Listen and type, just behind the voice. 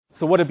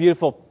So what a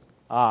beautiful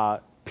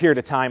period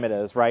of time it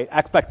is, right?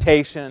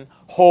 Expectation,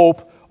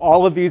 hope,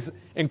 all of these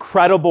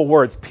incredible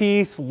words.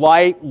 Peace,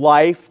 light,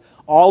 life,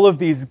 all of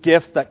these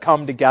gifts that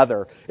come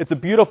together. It's a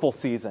beautiful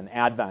season,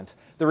 Advent.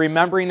 The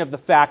remembering of the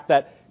fact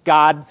that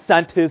God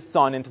sent His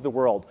Son into the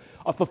world.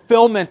 A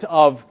fulfillment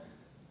of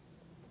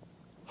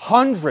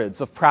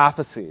hundreds of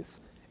prophecies.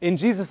 In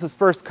Jesus'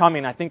 first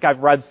coming, I think I've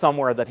read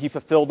somewhere that He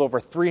fulfilled over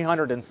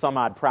 300 and some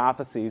odd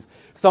prophecies,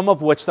 some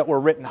of which that were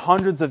written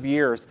hundreds of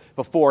years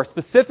before,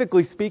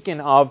 specifically speaking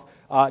of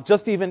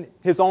just even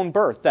His own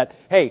birth, that,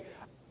 hey,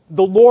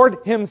 the Lord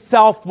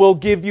Himself will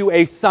give you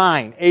a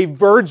sign. A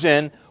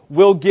virgin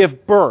will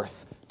give birth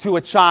to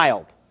a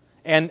child.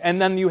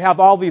 And then you have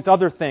all these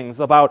other things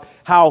about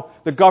how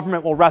the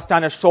government will rest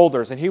on His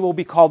shoulders, and He will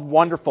be called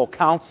Wonderful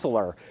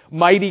Counselor,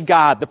 Mighty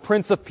God, the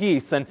Prince of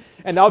Peace, and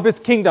of His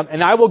kingdom.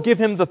 And I will give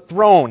Him the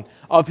throne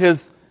of His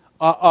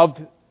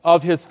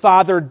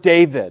father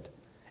David,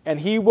 and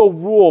He will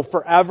rule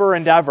forever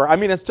and ever. I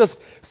mean, it's just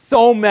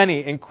so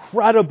many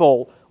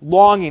incredible,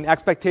 longing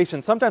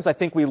expectations. Sometimes I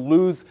think we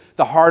lose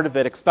the heart of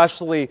it,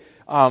 especially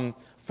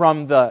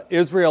from the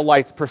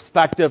Israelites'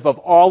 perspective of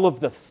all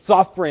of the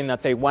suffering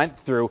that they went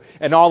through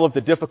and all of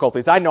the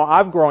difficulties. I know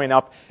I'm growing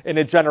up in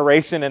a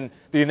generation in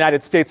the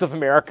United States of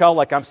America,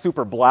 like I'm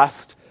super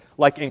blessed,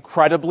 like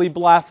incredibly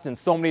blessed in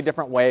so many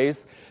different ways,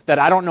 that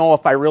I don't know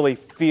if I really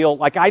feel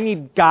like I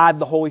need God,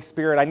 the Holy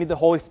Spirit. I need the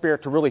Holy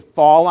Spirit to really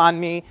fall on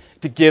me,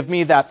 to give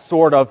me that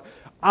sort of,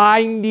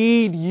 I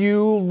need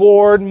you,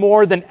 Lord,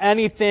 more than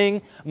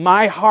anything.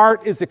 My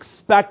heart is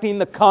expecting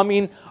the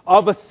coming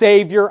of a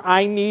Savior.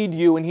 I need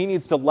you. And He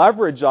needs to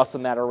leverage us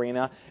in that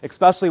arena,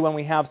 especially when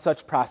we have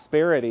such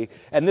prosperity.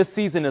 And this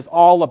season is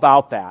all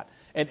about that.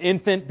 An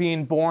infant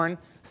being born,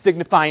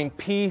 signifying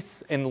peace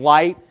and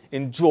light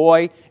and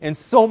joy, and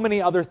so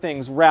many other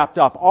things wrapped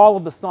up. All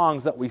of the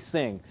songs that we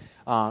sing.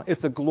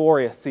 It's a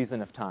glorious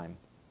season of time.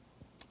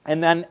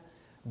 And then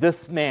this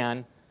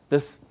man,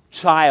 this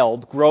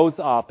child grows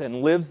up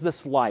and lives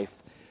this life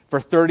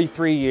for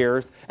 33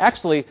 years.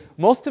 Actually,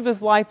 most of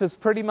his life is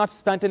pretty much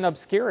spent in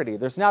obscurity.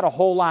 There's not a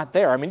whole lot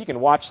there. I mean, you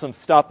can watch some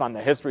stuff on the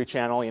History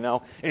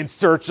Channel, in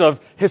search of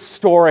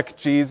historic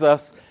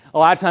Jesus. A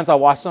lot of times I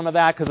watch some of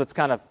that because it's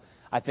kind of,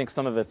 I think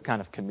some of it's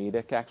kind of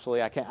comedic,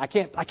 actually. I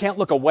can't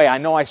look away. I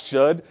know I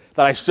should,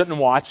 that I shouldn't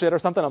watch it or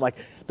something. I'm like,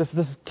 this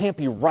can't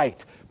be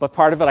right. But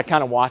part of it, I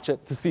kind of watch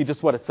it to see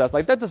just what it says.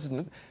 Like, that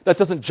doesn't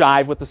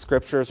jive with the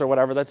Scriptures or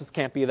whatever. That just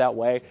can't be that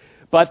way.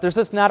 But there's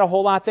just not a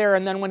whole lot there.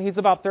 And then when he's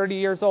about 30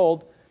 years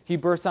old, he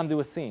bursts onto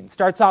a scene.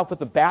 Starts out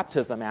with a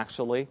baptism,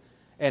 actually,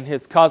 and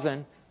his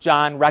cousin,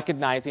 John,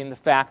 recognizing the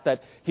fact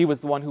that he was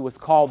the one who was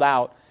called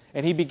out.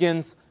 And he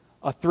begins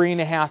a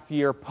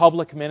 3.5-year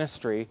public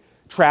ministry,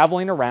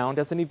 traveling around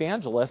as an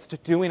evangelist,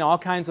 doing all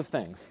kinds of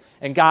things.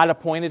 And God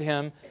appointed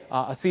him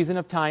a season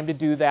of time to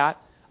do that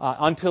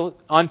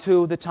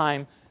until the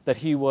time that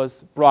he was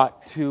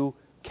brought to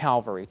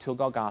Calvary, to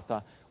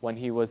Golgotha, when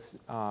he was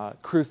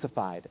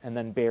crucified and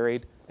then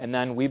buried, and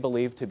then we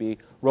believe to be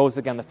rose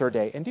again the third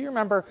day. And do you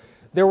remember,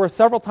 there were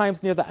several times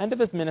near the end of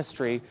his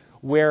ministry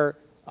where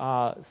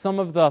some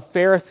of the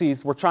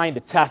Pharisees were trying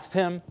to test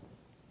him,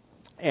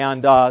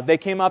 and they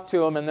came up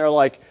to him and they're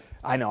like,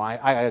 I know, I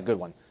got a good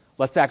one.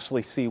 Let's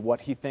actually see what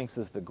he thinks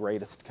is the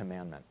greatest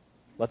commandment.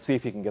 Let's see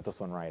if he can get this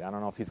one right. I don't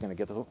know if he's going to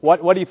get this one.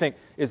 What do you think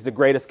is the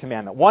greatest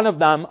commandment? One of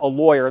them, a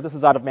lawyer, this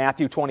is out of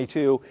Matthew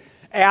 22,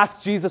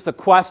 asked Jesus a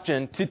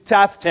question to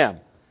test him.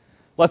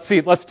 Let's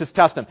just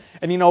test him.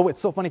 And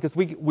it's so funny because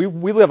we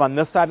live on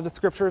this side of the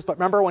Scriptures, but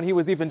remember when he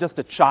was even just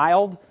a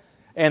child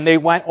and they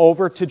went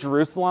over to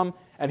Jerusalem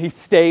and he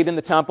stayed in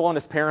the temple and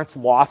his parents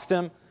lost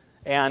him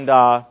and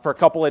for a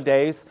couple of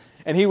days.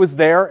 And he was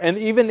there, and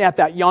even at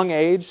that young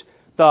age,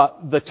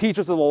 the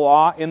teachers of the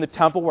law in the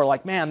temple were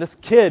like, man, this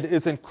kid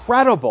is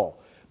incredible.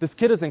 This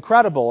kid is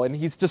incredible, and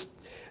he's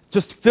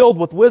just filled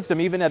with wisdom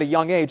even at a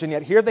young age. And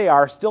yet here they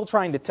are still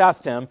trying to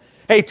test him.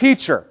 Hey,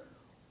 teacher,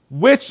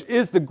 which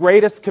is the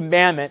greatest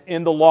commandment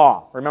in the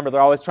law? Remember, they're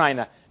always trying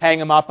to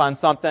hang him up on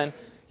something,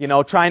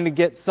 trying to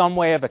get some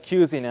way of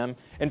accusing him.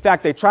 In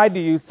fact, they tried to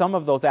use some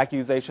of those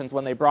accusations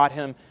when they brought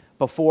him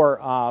before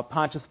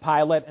Pontius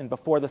Pilate and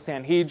before the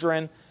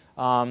Sanhedrin,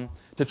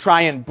 to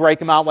try and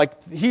break him out like,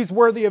 he's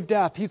worthy of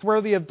death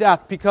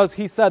because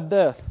he said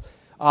this.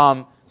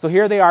 So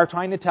here they are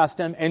trying to test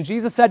him, and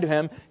Jesus said to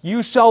him,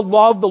 you shall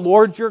love the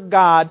Lord your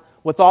God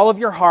with all of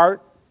your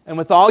heart and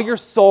with all your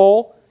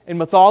soul and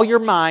with all your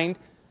mind.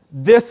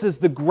 This is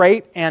the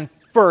great and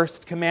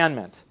first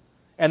commandment.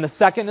 And the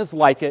second is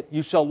like it,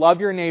 you shall love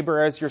your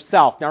neighbor as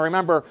yourself. Now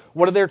remember,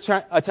 what are they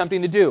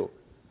attempting to do?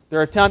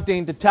 They're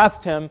attempting to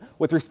test him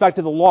with respect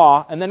to the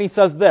law, and then he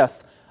says this,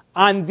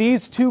 on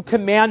these two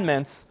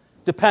commandments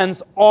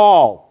depends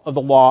all of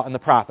the law and the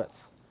prophets.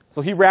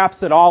 So he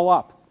wraps it all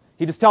up.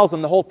 He just tells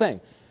them the whole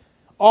thing.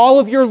 All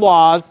of your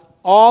laws,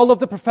 all of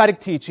the prophetic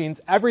teachings,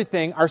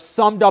 everything are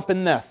summed up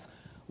in this.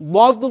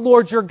 Love the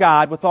Lord your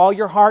God with all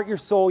your heart, your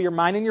soul, your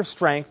mind, and your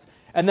strength,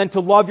 and then to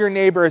love your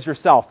neighbor as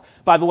yourself.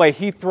 By the way,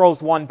 he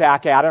throws one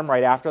back at him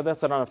right after this.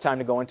 I don't have time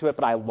to go into it,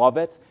 but I love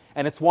it.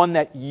 and it's one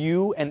that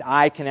you and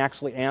I can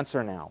actually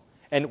answer now.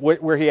 And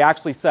where he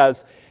actually says,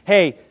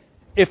 hey,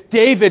 if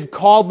David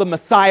called the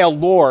Messiah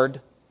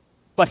Lord,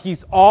 but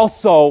he's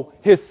also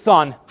his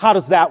son, how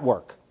does that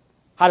work?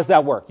 How does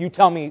that work? You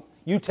tell me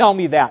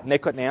that. And they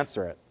couldn't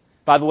answer it.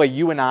 By the way,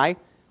 you and I,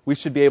 we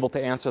should be able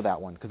to answer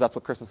that one, because that's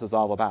what Christmas is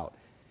all about.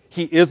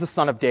 He is the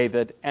son of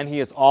David, and he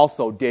is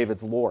also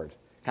David's Lord.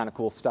 Kind of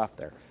cool stuff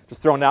there.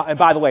 Just throwing out. And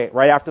by the way,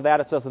 right after that,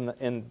 it says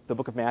in the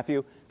book of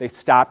Matthew, they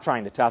stopped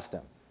trying to test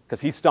him,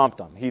 because he stumped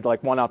them. He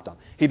one-upped them.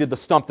 He did the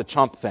stump the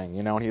chump thing,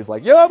 and he's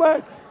like, yeah,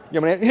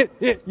 man.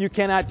 You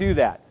cannot do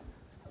that.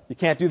 You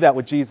can't do that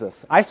with Jesus.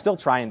 I still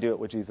try and do it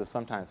with Jesus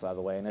sometimes, by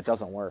the way, and it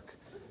doesn't work,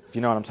 if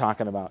you know what I'm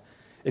talking about.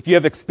 If you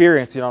have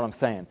experience, you know what I'm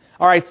saying.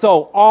 All right,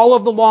 so all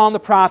of the law and the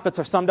prophets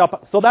are summed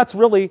up. So that's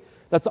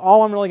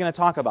all I'm really going to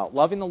talk about.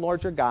 Loving the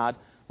Lord your God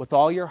with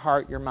all your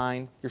heart, your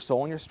mind, your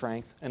soul, and your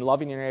strength, and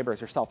loving your neighbor as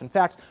yourself. In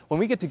fact,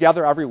 when we get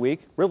together every week,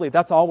 really,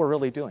 that's all we're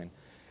really doing.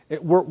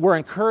 We're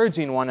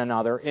encouraging one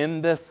another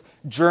in this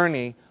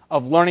journey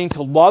of learning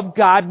to love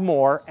God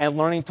more and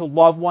learning to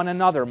love one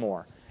another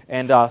more.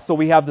 And so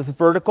we have this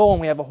vertical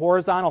and we have a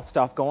horizontal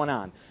stuff going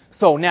on.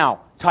 So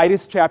now,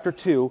 Titus chapter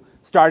 2,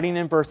 starting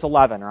in verse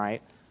 11,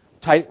 right?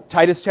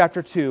 Titus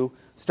chapter 2,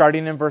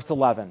 starting in verse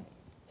 11.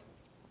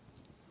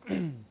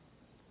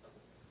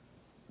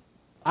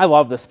 I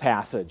love this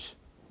passage.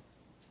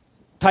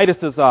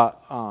 Titus is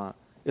a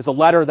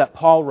letter that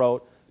Paul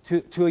wrote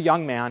to a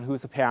young man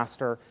who's a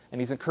pastor, and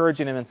he's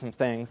encouraging him in some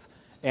things.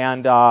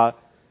 And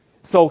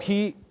so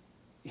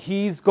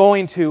he's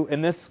going to,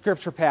 in this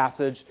scripture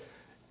passage,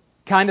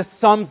 kind of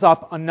sums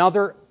up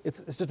another,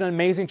 it's just an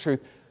amazing truth,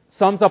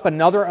 sums up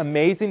another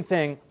amazing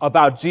thing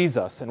about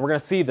Jesus. And we're going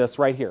to see this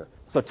right here.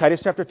 So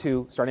Titus chapter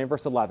 2, starting in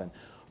verse 11.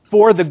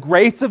 For the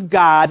grace of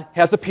God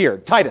has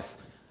appeared. Titus,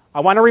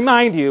 I want to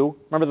remind you,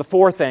 remember the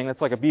for thing, that's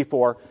like a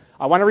before.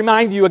 I want to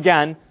remind you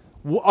again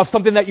of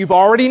something that you've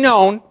already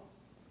known,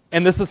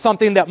 and this is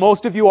something that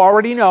most of you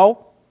already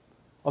know.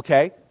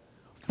 Okay?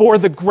 For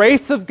the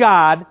grace of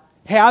God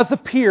has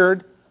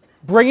appeared,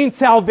 bringing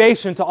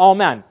salvation to all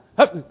men.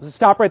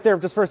 Stop right there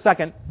just for a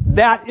second.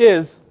 That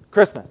is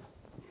Christmas.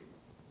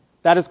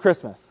 That is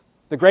Christmas.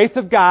 The grace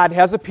of God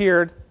has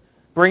appeared,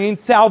 bringing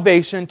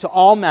salvation to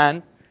all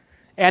men,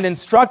 and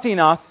instructing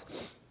us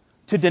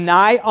to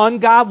deny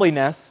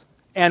ungodliness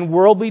and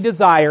worldly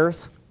desires,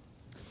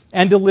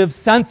 and to live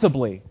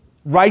sensibly,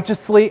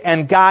 righteously,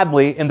 and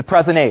godly in the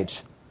present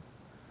age,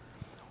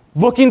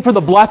 looking for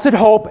the blessed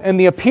hope and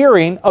the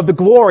appearing of the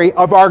glory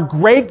of our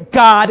great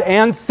God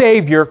and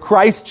Savior,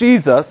 Christ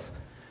Jesus,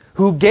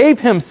 who gave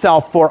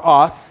himself for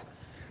us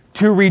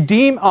to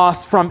redeem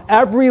us from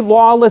every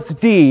lawless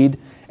deed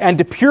and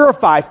to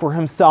purify for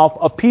himself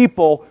a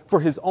people for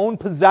his own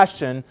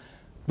possession,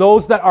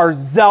 those that are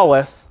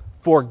zealous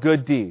for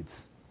good deeds.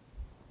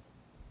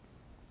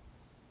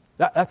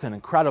 That's an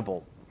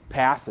incredible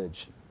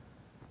passage.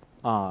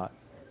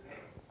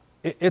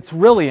 It's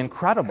really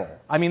incredible.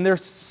 I mean,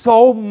 there's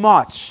so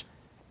much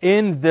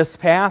in this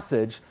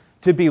passage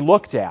to be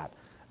looked at.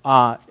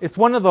 It's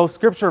one of those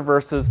scripture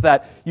verses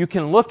that you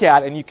can look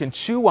at and you can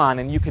chew on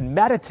and you can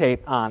meditate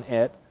on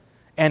it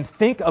and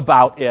think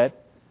about it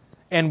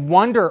and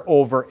wonder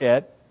over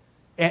it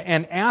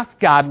and ask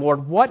God,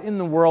 Lord, what in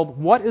the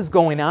world, what is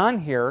going on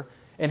here,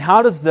 and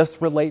how does this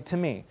relate to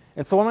me?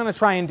 And so what I'm going to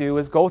try and do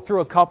is go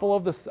through a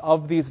couple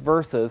of these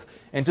verses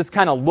and just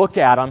kind of look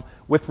at them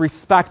with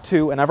respect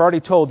to, and I've already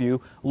told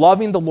you,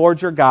 loving the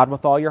Lord your God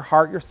with all your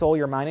heart, your soul,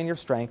 your mind, and your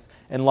strength,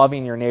 and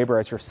loving your neighbor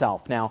as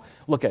yourself. Now,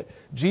 look at,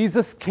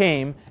 Jesus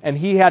came and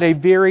he had a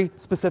very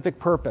specific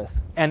purpose.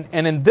 And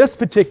in this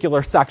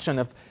particular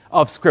section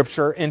of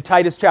Scripture, in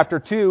Titus chapter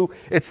 2,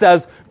 it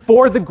says,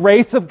 for the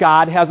grace of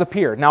God has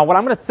appeared. Now, what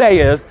I'm going to say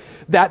is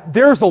that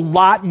there's a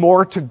lot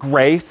more to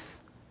grace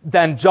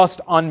than just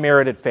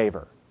unmerited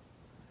favor.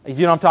 You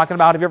know what I'm talking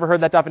about? Have you ever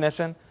heard that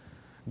definition?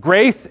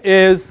 Grace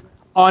is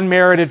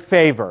unmerited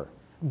favor.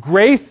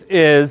 Grace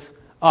is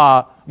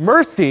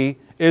mercy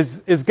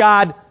is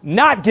God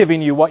not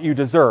giving you what you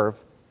deserve,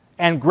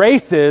 and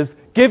grace is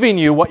giving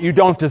you what you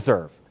don't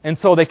deserve. And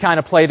so they kind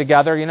of play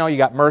together. You know, you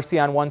got mercy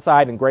on one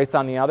side and grace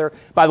on the other.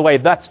 By the way,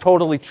 that's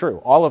totally true.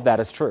 All of that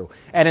is true.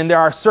 And there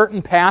are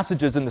certain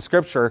passages in the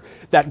Scripture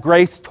that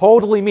grace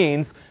totally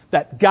means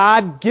that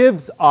God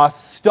gives us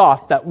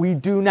stuff that we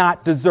do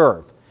not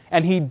deserve.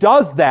 And He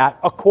does that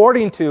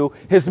according to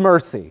His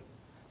mercy.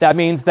 That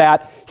means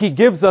that He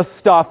gives us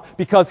stuff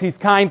because He's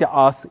kind to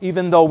us,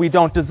 even though we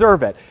don't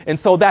deserve it. And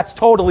so that's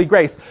totally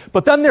grace.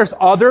 But then there's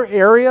other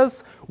areas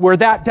where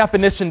that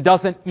definition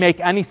doesn't make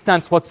any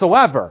sense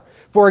whatsoever.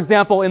 For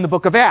example, in the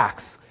book of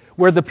Acts,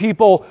 where the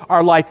people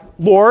are like,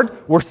 Lord,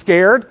 we're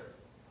scared.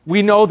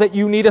 We know that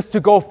you need us to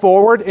go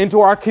forward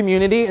into our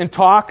community and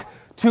talk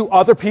to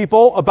other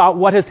people about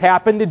what has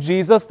happened to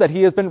Jesus, that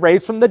He has been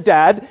raised from the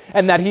dead,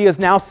 and that He is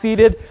now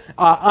seated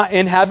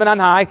in heaven on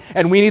high,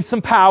 and we need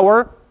some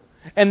power.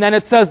 And then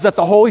it says that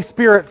the Holy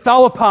Spirit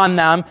fell upon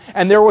them,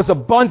 and there was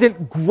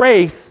abundant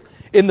grace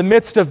in the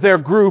midst of their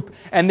group,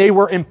 and they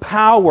were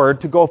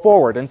empowered to go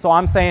forward. And so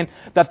I'm saying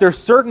that there's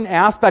certain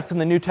aspects in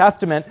the New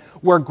Testament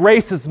where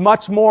grace is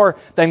much more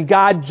than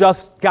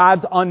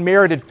God's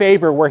unmerited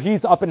favor, where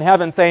He's up in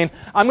heaven saying,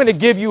 I'm going to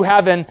give you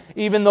heaven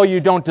even though you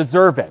don't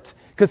deserve it.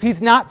 Because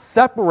He's not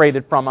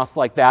separated from us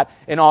like that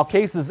in all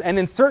cases. And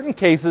in certain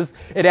cases,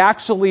 it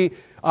actually,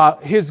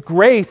 His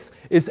grace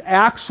is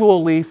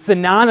actually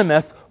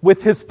synonymous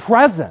with His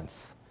presence,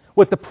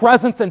 with the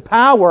presence and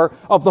power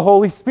of the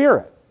Holy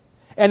Spirit.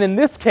 And in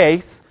this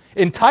case,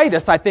 in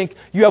Titus, I think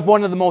you have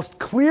one of the most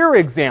clear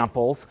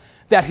examples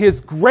that His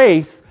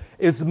grace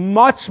is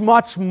much,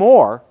 much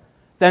more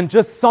than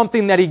just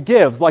something that He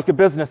gives, like a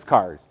business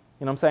card.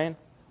 You know what I'm saying?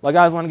 Like,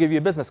 I want to give you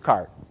a business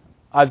card.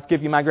 I'll just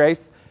give you my grace.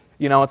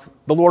 You know, it's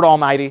the Lord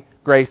Almighty,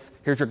 grace,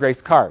 here's your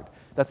grace card.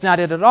 That's not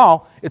it at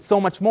all. It's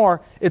so much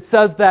more. It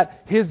says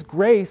that His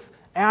grace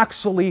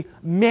actually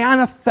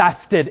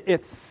manifested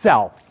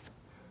itself.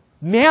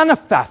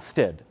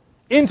 Manifested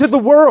into the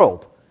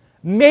world.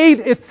 Made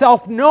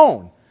itself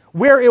known.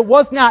 Where it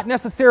was not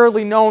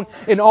necessarily known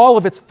in all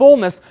of its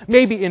fullness,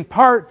 maybe in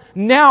part,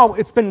 now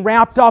it's been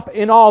wrapped up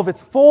in all of its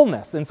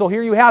fullness. And so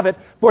here you have it,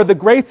 for the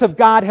grace of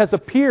God has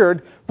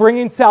appeared,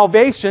 bringing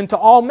salvation to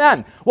all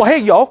men. Well,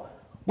 hey,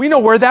 we know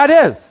where that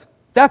is.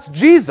 That's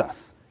Jesus.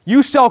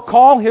 You shall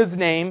call His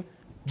name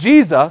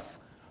Jesus,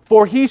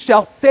 for He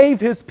shall save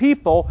His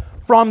people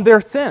from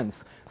their sins.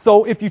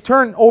 So if you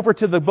turn over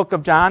to the book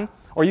of John,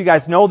 or you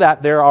guys know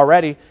that there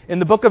already, in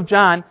the book of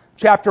John,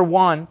 chapter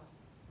 1,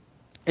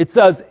 it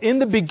says, in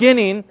the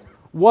beginning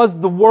was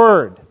the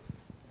Word,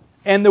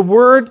 and the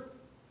Word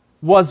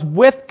was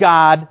with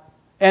God,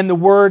 and the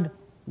Word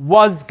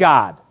was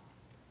God.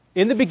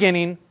 In the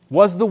beginning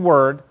was the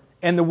Word,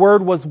 and the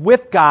Word was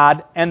with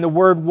God, and the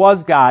Word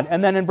was God.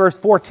 And then in verse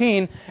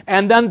 14,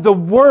 and then the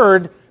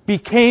Word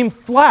became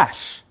flesh.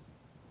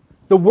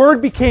 The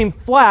Word became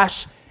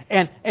flesh,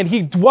 and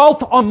He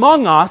dwelt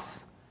among us,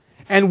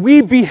 and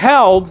we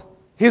beheld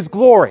His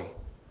glory.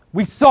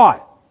 We saw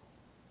it.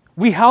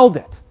 We held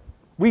it.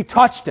 We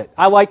touched it.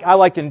 I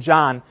like in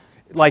John,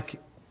 like,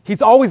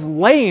 he's always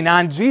laying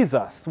on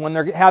Jesus when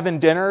they're having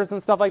dinners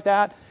and stuff like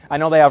that. I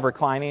know they have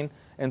reclining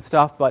and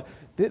stuff, but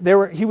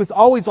he was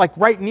always like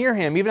right near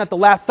Him. Even at the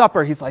Last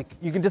Supper, he's like,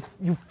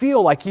 you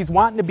feel like he's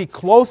wanting to be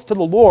close to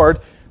the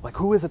Lord. Like,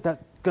 who is it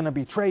that's going to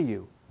betray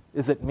you?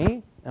 Is it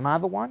me? Am I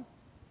the one?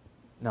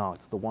 No,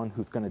 it's the one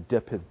who's going to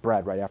dip his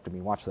bread right after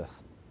me. Watch this.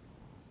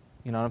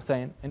 You know what I'm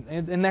saying?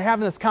 And they're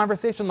having this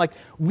conversation like,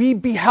 we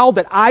beheld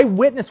it.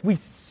 Eyewitness. We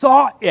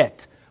saw it.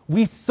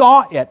 We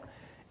saw it.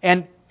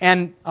 And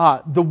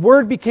the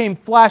Word became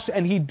flesh,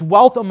 and He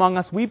dwelt among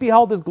us. We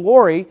beheld His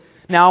glory.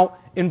 Now,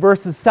 in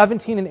verses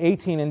 17 and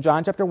 18 in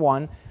John chapter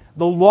 1,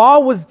 the law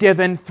was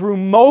given through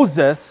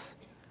Moses,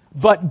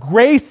 but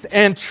grace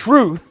and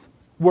truth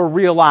were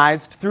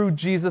realized through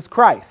Jesus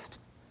Christ.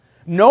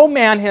 No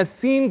man has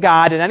seen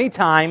God at any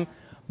time,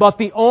 but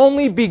the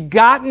only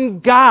begotten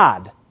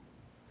God,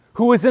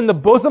 who is in the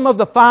bosom of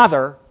the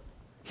Father,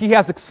 He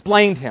has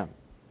explained Him.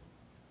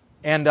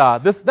 And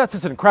that's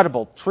just an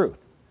incredible truth.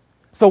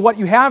 So what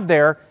you have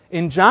there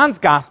in John's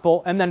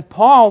Gospel, and then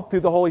Paul,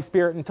 through the Holy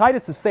Spirit in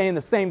Titus, is saying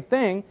the same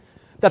thing,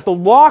 that the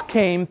law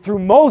came through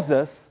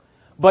Moses,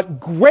 but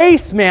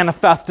grace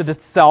manifested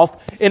itself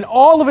in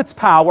all of its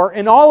power,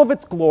 in all of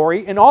its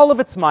glory, in all of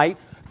its might,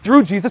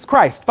 through Jesus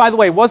Christ. By the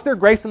way, was there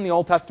grace in the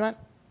Old Testament?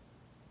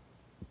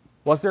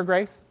 Was there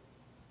grace?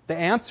 The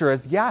answer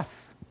is yes.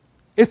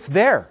 It's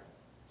there.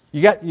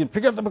 You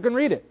pick up the book and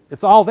read it.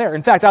 It's all there.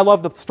 In fact, I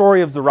love the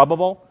story of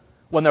Zerubbabel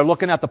when they're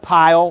looking at the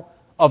pile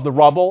of the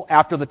rubble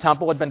after the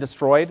temple had been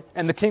destroyed,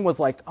 and the king was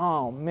like,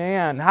 "Oh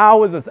man,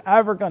 how is this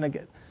ever going to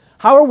get?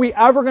 How are we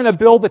ever going to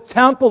build a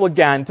temple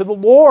again to the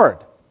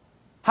Lord?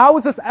 How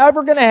is this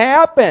ever going to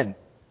happen?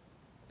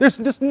 There's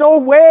just no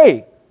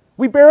way.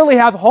 We barely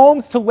have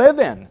homes to live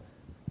in."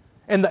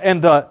 And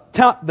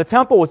the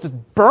temple was just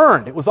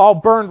burned. It was all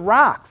burned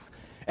rocks.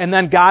 And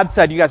then God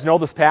said, you guys know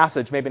this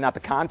passage, maybe not the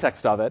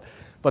context of it,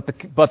 but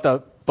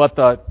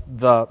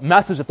the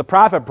message that the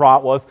prophet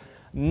brought was,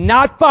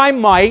 not by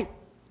might,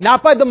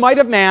 not by the might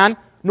of man,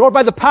 nor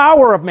by the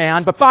power of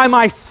man, but by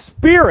my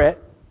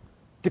Spirit,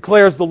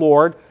 declares the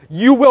Lord,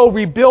 you will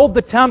rebuild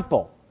the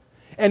temple.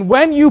 And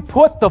when you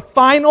put the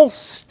final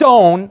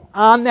stone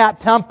on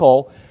that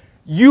temple,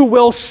 you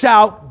will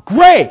shout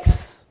grace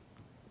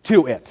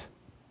to it.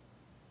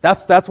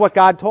 That's what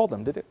God told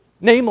them to do.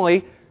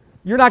 Namely,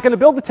 you're not going to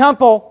build the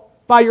temple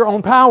by your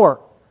own power.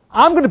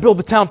 I'm going to build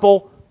the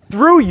temple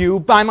through you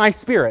by my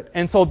Spirit.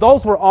 And so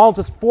those were all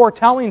just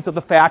foretellings of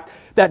the fact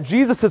that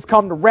Jesus has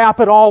come to wrap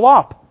it all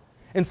up.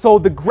 And so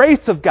the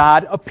grace of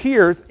God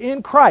appears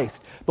in Christ.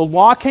 The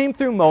law came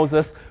through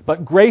Moses,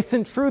 but grace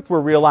and truth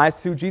were realized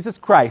through Jesus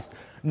Christ.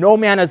 No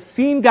man has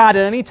seen God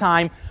at any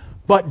time,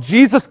 but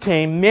Jesus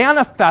came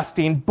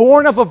manifesting,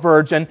 born of a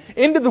virgin,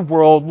 into the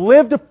world,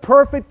 lived a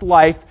perfect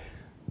life,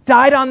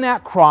 died on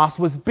that cross,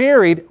 was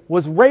buried,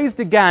 was raised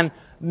again,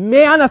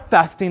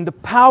 manifesting the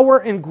power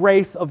and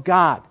grace of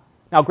God.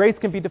 Now, grace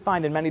can be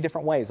defined in many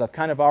different ways. I've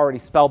kind of already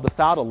spelled this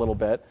out a little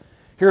bit.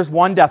 Here's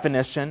one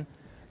definition.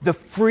 the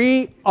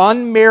free,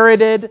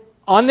 unmerited,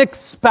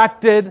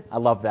 unexpected, I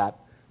love that,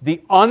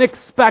 the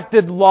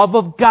unexpected love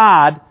of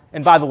God.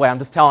 And by the way, I'm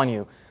just telling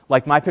you,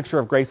 like my picture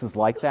of grace is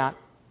like that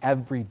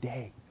every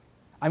day.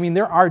 I mean,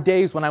 there are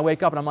days when I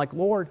wake up and I'm like,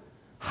 Lord,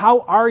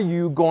 how are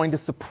you going to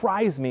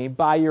surprise me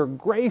by your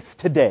grace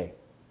today?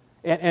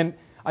 And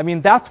I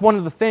mean, that's one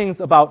of the things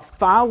about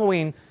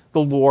following the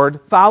Lord,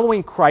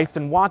 following Christ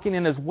and walking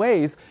in His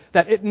ways,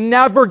 that it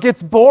never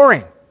gets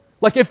boring.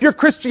 Like if your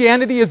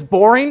Christianity is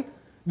boring,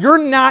 you're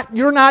not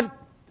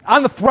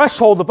on the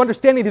threshold of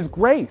understanding His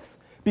grace,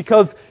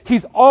 because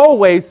He's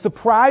always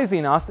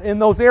surprising us in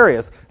those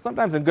areas.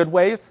 Sometimes in good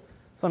ways,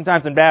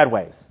 sometimes in bad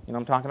ways. You know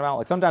what I'm talking about?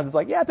 Like sometimes it's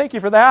like, yeah, thank you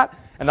for that.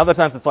 And other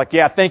times it's like,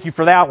 yeah, thank you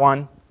for that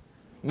one.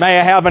 May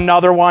I have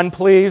another one,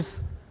 please?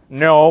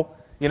 No.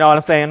 You know what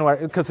I'm saying?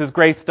 Because His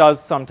grace does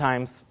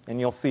sometimes, and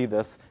you'll see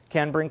this,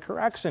 can bring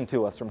correction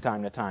to us from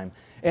time to time.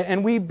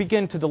 And we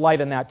begin to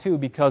delight in that too,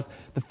 because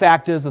the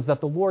fact is that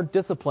the Lord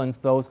disciplines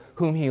those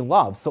whom He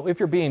loves. So if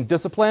you're being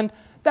disciplined,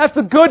 that's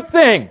a good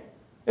thing.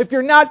 If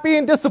you're not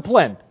being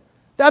disciplined,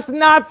 that's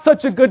not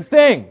such a good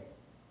thing.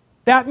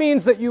 That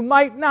means that you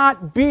might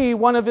not be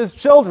one of His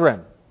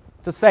children.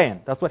 Just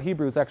saying. That's what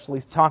Hebrews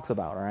actually talks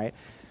about, all right?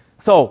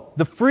 So,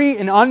 the free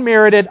and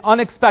unmerited,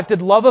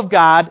 unexpected love of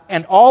God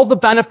and all the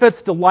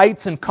benefits,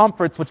 delights, and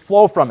comforts which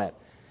flow from it.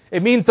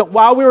 It means that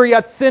while we were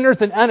yet sinners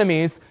and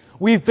enemies,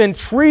 we've been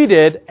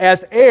treated as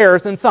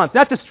heirs and sons.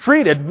 Not just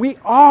treated, we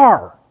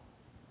are.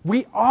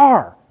 We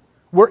are.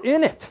 We're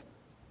in it.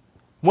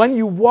 When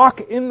you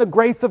walk in the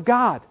grace of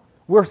God,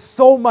 we're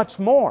so much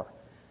more.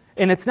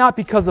 And it's not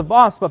because of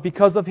us, but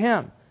because of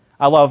Him.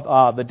 I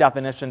love the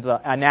definition,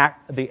 the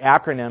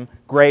acronym,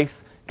 GRACE,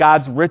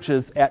 God's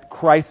riches at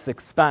Christ's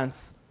expense.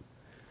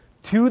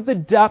 To the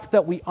depth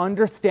that we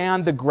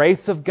understand the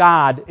grace of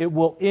God, it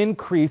will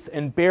increase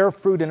and bear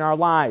fruit in our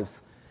lives.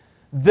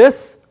 This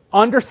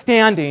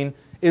understanding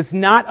is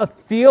not a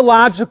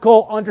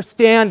theological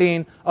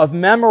understanding of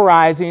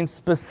memorizing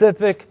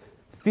specific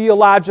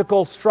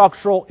theological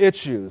structural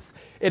issues.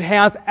 It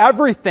has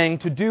everything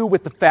to do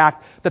with the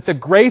fact that the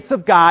grace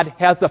of God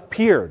has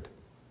appeared,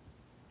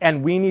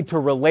 and we need to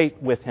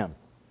relate with Him.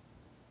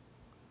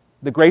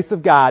 The grace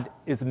of God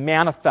is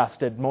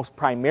manifested most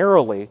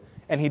primarily,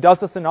 and He does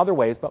this in other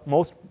ways, but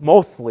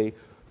mostly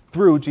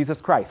through Jesus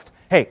Christ.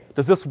 Hey,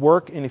 does this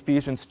work in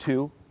Ephesians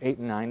 2, 8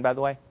 and 9, by the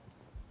way?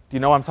 Do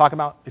you know what I'm talking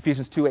about?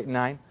 Ephesians 2, 8 and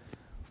 9.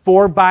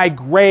 For by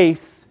grace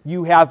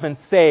you have been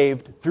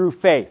saved through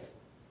faith.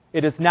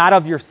 It is not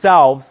of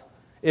yourselves,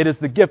 it is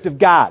the gift of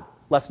God,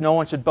 lest no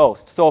one should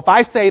boast. So if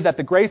I say that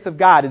the grace of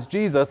God is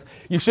Jesus,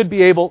 you should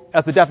be able,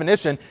 as a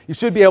definition, you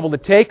should be able to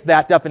take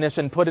that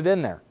definition and put it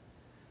in there.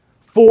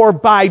 For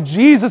by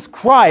Jesus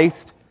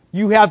Christ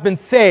you have been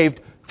saved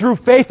through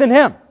faith in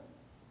Him.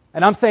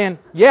 And I'm saying,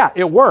 yeah,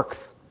 it works.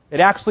 It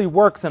actually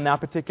works in that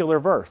particular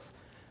verse.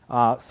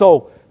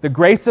 So the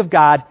grace of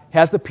God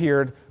has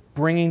appeared,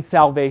 bringing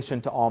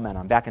salvation to all men.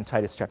 I'm back in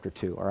Titus chapter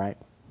 2, all right?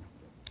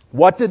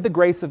 What did the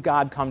grace of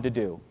God come to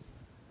do?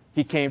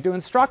 He came to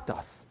instruct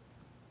us.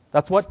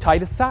 That's what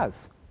Titus says.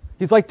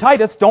 He's like,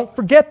 Titus, don't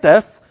forget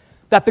this,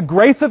 that the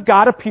grace of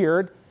God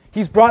appeared.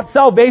 He's brought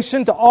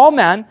salvation to all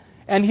men,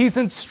 and He's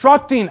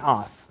instructing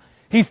us.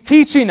 He's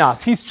teaching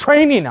us. He's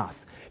training us.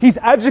 He's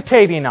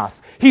educating us.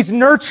 He's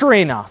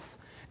nurturing us.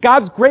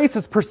 God's grace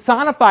is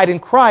personified in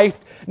Christ,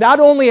 not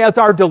only as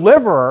our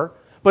deliverer,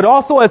 but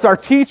also as our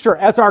teacher,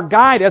 as our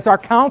guide, as our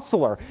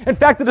counselor. In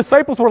fact, the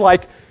disciples were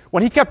like,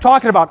 when He kept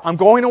talking about, I'm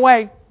going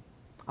away,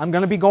 I'm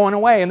going to be going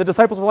away, and the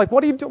disciples were like,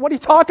 what are you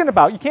talking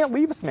about? You can't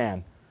leave us,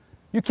 man.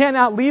 You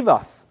cannot leave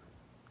us.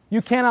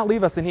 You cannot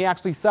leave us. And He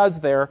actually says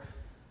there,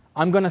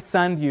 I'm going to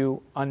send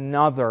you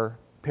another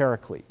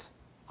Paraclete.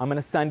 I'm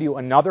going to send you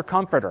another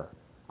Comforter.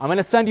 I'm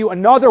going to send you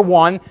another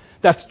one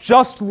that's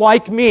just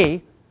like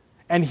me,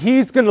 and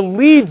He's going to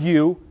lead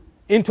you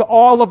into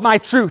all of my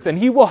truth, and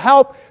He will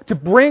help to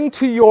bring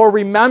to your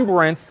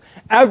remembrance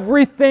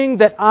everything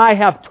that I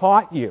have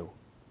taught you.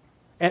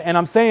 And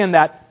I'm saying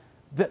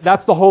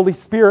that's the Holy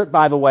Spirit,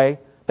 by the way,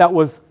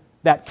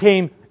 that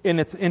came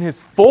in His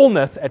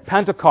fullness at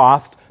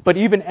Pentecost, but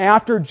even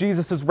after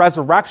Jesus'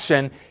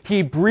 resurrection,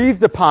 He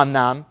breathed upon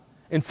them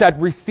and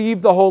said,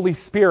 receive the Holy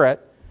Spirit.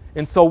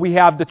 And so we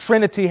have the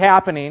Trinity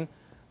happening,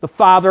 the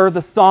Father,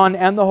 the Son,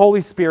 and the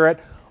Holy Spirit,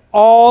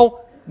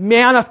 all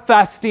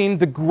manifesting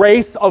the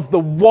grace of the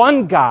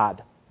one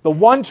God, the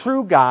one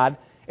true God,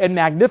 in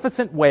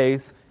magnificent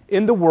ways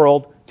in the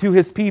world to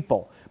His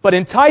people. But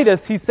in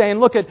Titus, he's saying,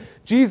 look,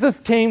 Jesus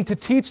came to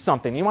teach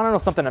something. You want to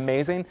know something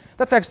amazing?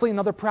 That's actually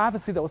another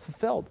prophecy that was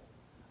fulfilled.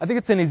 I think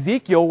it's in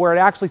Ezekiel where it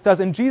actually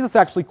says, and Jesus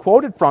actually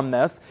quoted from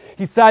this,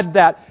 He said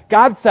that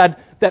God said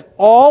that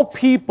all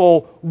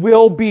people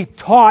will be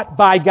taught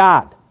by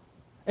God.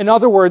 In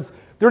other words,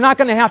 they're not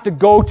going to have to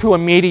go to a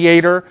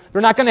mediator.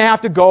 They're not going to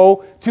have to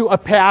go to a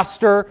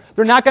pastor.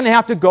 They're not going to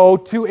have to go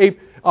to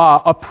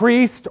a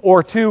priest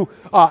or to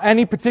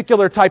any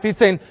particular type. He's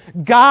saying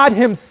God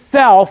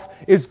Himself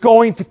is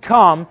going to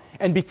come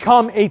and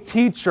become a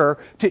teacher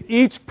to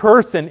each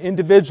person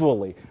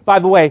individually. By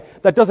the way,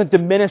 that doesn't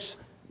diminish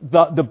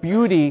the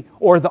beauty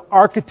or the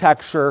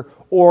architecture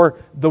or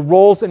the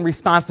roles and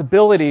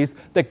responsibilities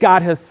that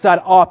God has set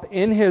up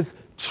in His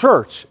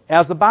church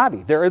as a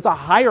body. There is a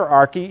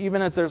hierarchy,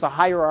 even as there's a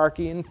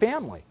hierarchy in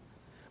family.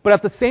 But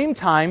at the same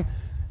time,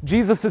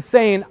 Jesus is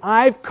saying,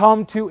 I've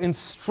come to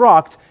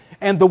instruct,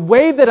 and the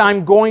way that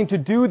I'm going to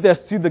do this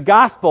through the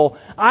gospel,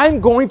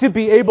 I'm going to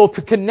be able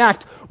to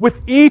connect with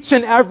each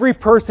and every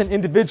person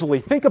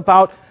individually. Think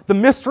about the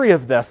mystery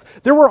of this.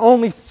 There were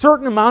only a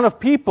certain amount of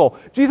people.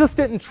 Jesus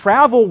didn't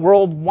travel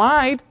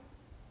worldwide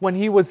when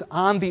He was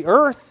on the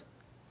earth.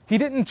 He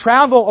didn't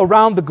travel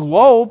around the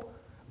globe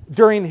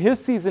during His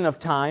season of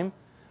time.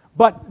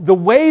 But the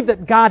way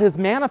that God has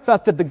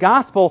manifested the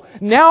gospel,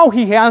 now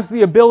He has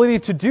the ability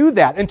to do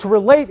that and to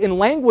relate in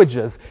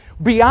languages,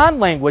 beyond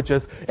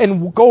languages,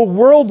 and go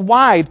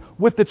worldwide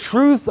with the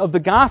truths of the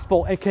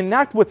gospel and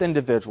connect with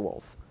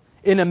individuals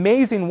in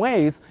amazing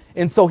ways.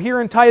 And so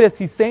here in Titus,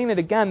 he's saying it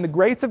again, the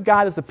grace of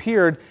God has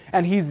appeared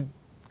and He's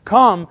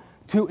come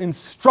to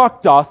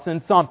instruct us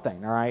in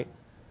something, all right?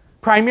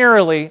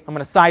 Primarily, I'm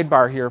going to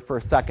sidebar here for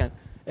a second,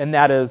 and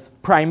that is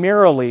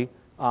primarily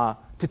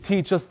to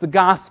teach us the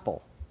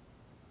gospel.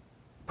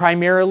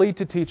 Primarily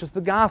to teach us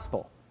the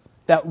gospel.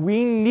 That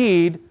we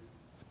need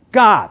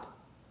God.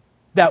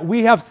 That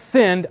we have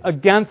sinned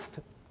against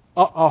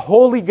a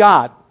holy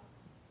God.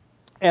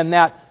 And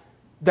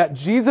that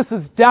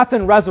Jesus' death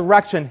and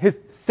resurrection, His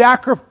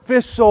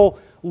sacrificial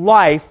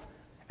life,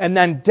 and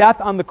then death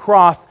on the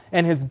cross,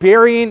 and His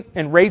burying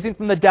and raising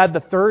from the dead the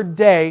third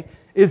day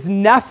is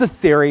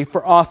necessary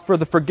for us for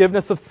the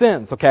forgiveness of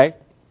sins, okay?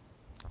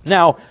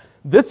 Now,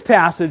 this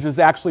passage is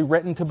actually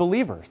written to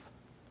believers.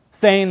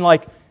 Saying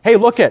like, hey,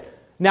 look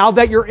now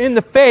that you're in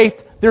the faith,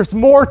 there's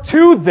more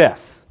to this.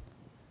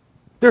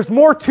 There's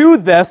more to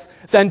this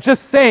than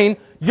just saying,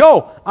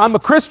 yo, I'm a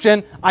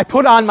Christian, I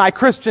put on my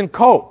Christian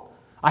coat.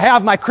 I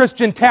have my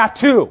Christian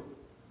tattoo.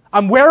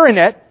 I'm wearing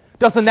it.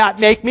 Doesn't that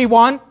make me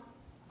one?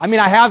 I mean,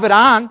 I have it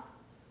on.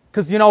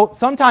 Because,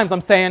 sometimes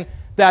I'm saying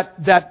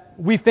that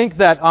we think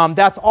that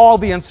that's all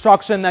the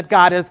instruction that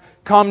God has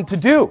come to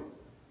do.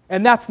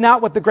 And that's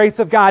not what the grace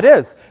of God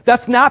is.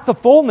 That's not the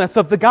fullness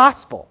of the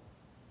gospel.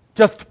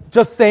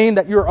 Just saying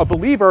that you're a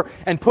believer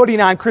and putting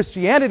on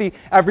Christianity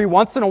every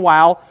once in a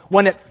while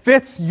when it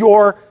fits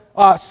your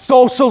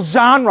social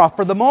genre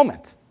for the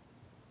moment.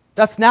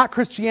 That's not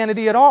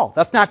Christianity at all.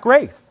 That's not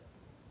grace.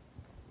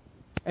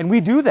 And we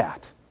do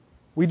that.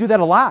 We do that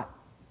a lot.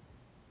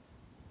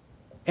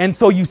 And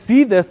so you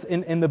see this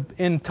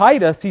in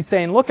Titus. He's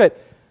saying, look,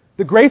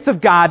 the grace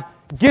of God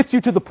gets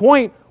you to the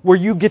point where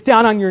you get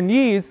down on your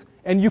knees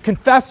and you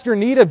confess your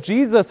need of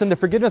Jesus and the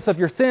forgiveness of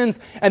your sins,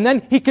 and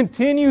then He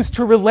continues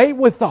to relate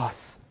with us.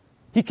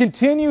 He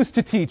continues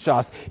to teach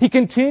us.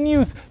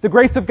 The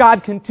grace of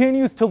God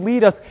continues to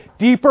lead us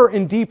deeper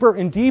and deeper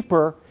and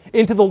deeper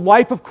into the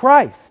life of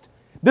Christ.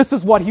 This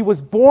is what He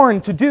was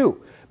born to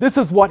do. This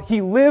is what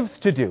He lives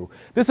to do.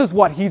 This is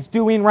what He's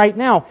doing right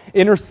now,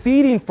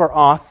 interceding for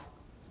us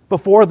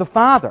before the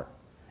Father,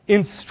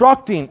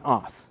 instructing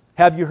us.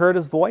 Have you heard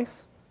His voice?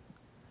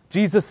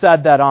 Jesus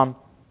said that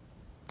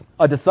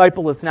a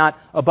disciple is not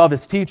above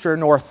his teacher,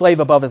 nor a slave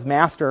above his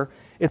master.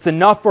 It's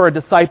enough for a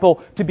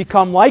disciple to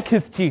become like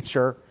his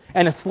teacher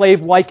and a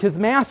slave like his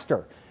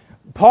master.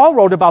 Paul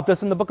wrote about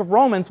this in the book of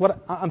Romans.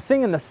 I'm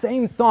singing the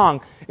same song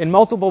in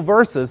multiple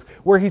verses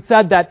where he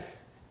said that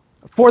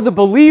for the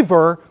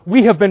believer,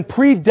 we have been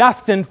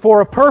predestined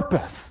for a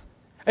purpose.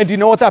 And do you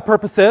know what that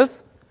purpose is?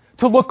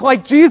 To look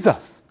like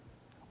Jesus.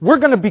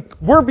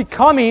 We're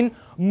becoming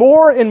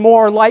more and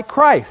more like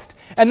Christ.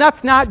 And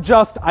that's not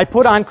just, I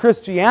put on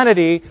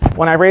Christianity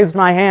when I raised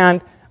my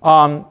hand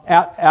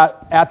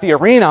at the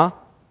arena,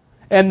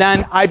 and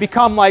then I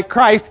become like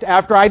Christ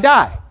after I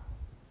die.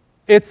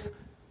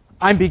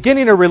 I'm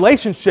beginning a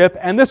relationship,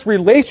 and this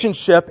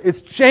relationship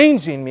is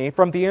changing me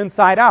from the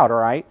inside out, all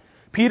right?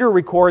 Peter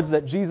records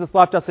that Jesus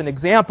left us an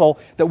example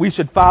that we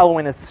should follow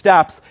in His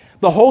steps.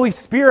 The Holy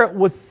Spirit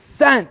was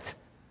sent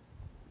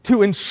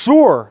to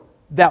ensure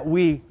that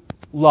we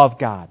love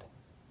God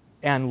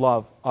and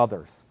love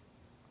others.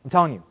 I'm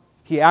telling you,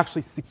 He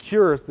actually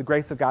secures the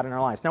grace of God in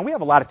our lives. Now, we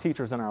have a lot of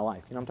teachers in our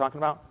life. You know what I'm talking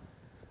about?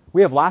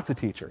 We have lots of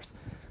teachers.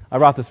 I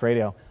brought this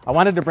radio. I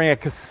wanted to bring a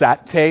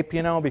cassette tape,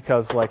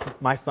 because,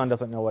 my son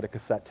doesn't know what a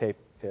cassette tape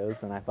is,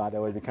 and I thought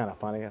that would be kind of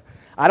funny.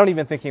 I don't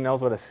even think he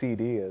knows what a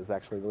CD is,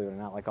 actually, believe it or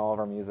not. Like, all of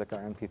our music are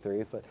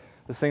MP3s, but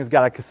this thing's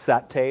got a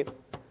cassette tape,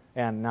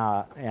 and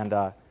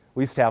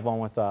we used to have one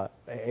with a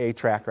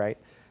 8-track, right?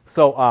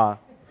 So,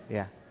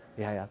 yeah.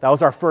 That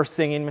was our first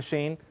singing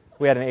machine.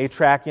 We had an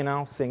 8-track,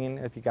 singing,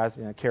 if you guys,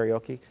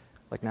 karaoke.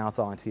 Like now it's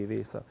all on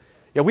TV. So,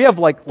 yeah, we have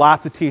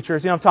lots of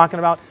teachers. You know what I'm talking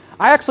about?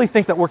 I actually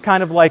think that we're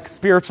kind of like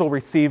spiritual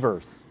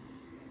receivers.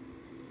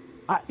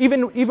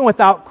 Even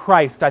without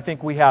Christ, I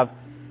think we have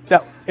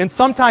that. And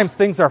sometimes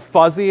things are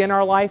fuzzy in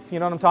our life. You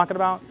know what I'm talking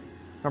about?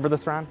 Remember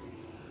this, Ron?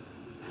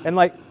 And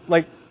all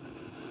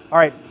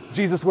right,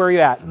 Jesus, where are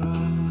you at?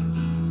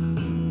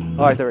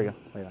 All right, there we go.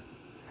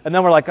 And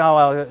then we're like, oh,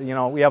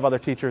 well, we have other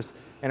teachers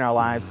in our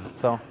lives.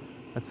 So,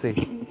 let's see.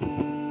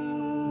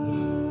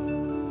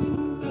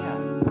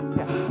 Yeah.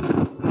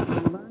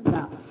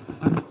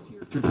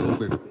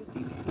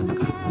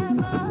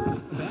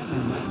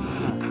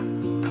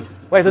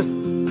 Wait, there's...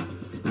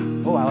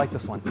 Oh, I like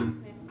this one.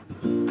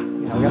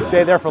 Yeah, we got to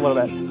stay there for a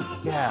little bit.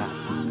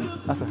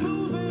 Yeah. That's a...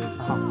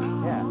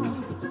 Yeah.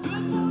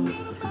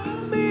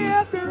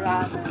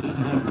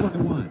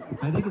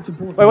 I think it's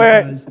important. Wait.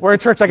 We're in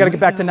church. I got to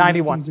get back to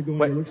 91.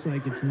 Wait. It looks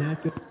like it's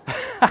not good.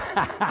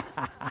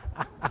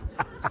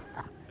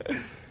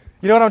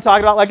 You know what I'm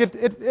talking about? Like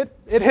it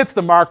hits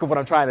the mark of what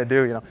I'm trying to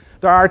do. You know,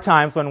 there are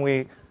times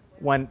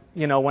when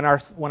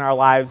our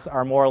lives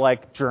are more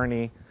like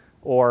Journey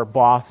or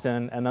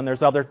Boston, and then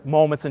there's other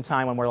moments in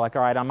time when we're like,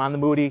 all right, I'm on the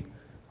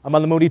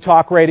Moody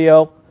Talk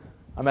Radio.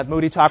 I'm at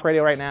Moody Talk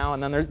Radio right now,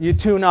 and then you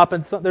tune up,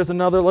 and there's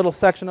another little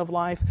section of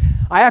life.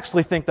 I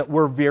actually think that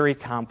we're very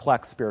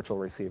complex spiritual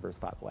receivers,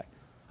 by the way.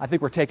 I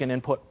think we're taking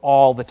input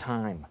all the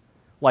time,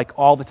 like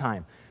all the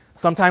time.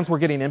 Sometimes we're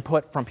getting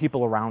input from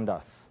people around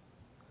us.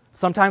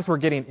 Sometimes we're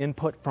getting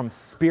input from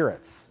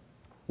spirits,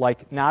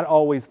 like not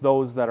always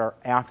those that are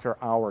after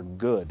our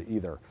good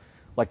either.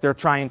 Like they're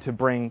trying to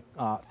bring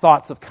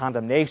thoughts of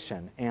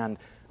condemnation and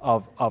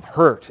of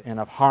hurt and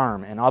of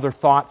harm and other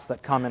thoughts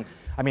that come in.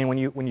 I mean, when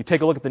you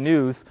take a look at the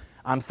news,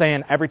 I'm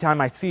saying every time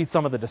I see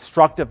some of the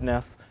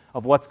destructiveness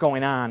of what's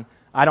going on,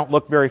 I don't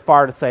look very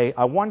far to say,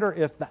 I wonder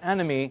if the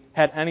enemy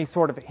had any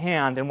sort of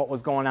hand in what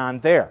was going on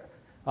there.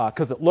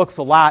 Because it looks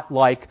a lot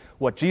like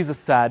what Jesus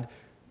said,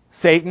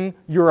 Satan,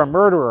 you're a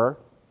murderer.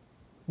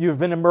 You've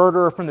been a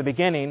murderer from the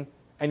beginning,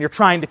 and you're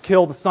trying to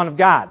kill the Son of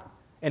God.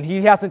 And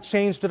he hasn't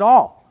changed at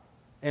all.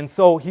 And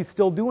so he's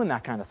still doing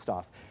that kind of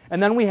stuff.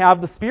 And then we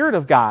have the Spirit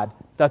of God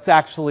that's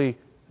actually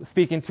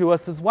speaking to us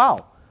as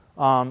well.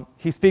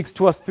 He speaks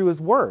to us through His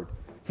Word.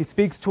 He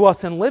speaks to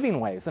us in living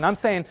ways. And I'm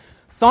saying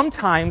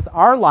sometimes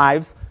our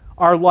lives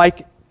are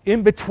like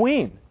in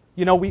between.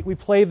 You know, we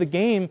play the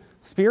game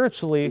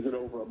spiritually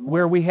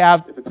where we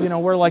have,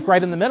 we're like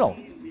right in the middle.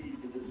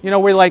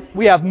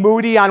 We have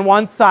Moody on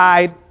one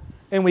side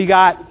and we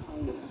got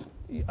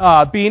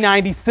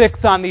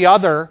B96 on the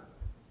other,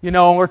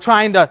 and we're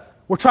trying to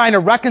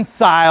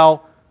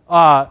reconcile,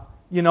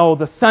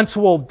 the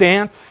sensual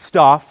dance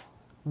stuff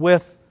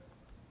with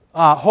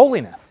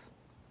holiness.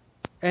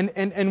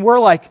 And we're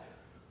like,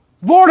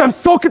 Lord, I'm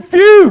so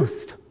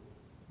confused.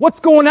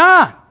 What's going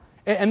on?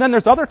 And then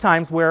there's other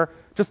times where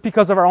just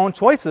because of our own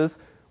choices,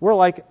 we're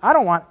like, I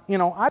don't want,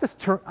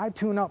 I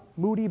tune up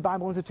Moody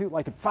Bible Institute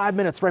like in 5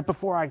 minutes right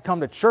before I come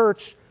to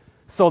church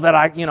so that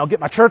I, get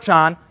my church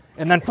on.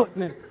 And then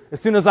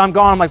as soon as I'm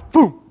gone, I'm like,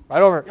 boom,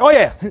 right over. Oh,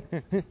 yeah.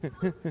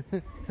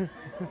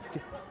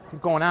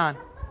 Keep going on.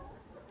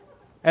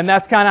 And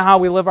that's kind of how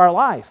we live our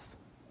life.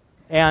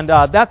 And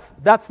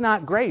that's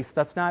not grace.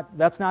 That's not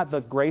the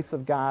grace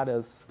of God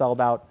as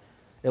spelled out,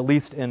 at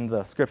least in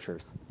the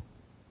Scriptures.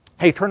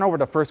 Hey, turn over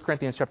to 1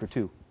 Corinthians chapter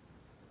 2.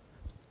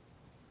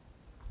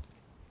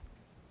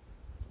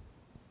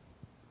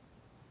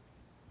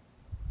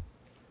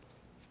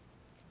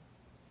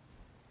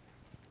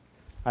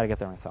 I got to get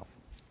there myself.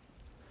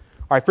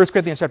 All right, 1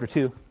 Corinthians chapter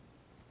 2.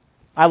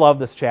 I love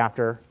this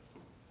chapter.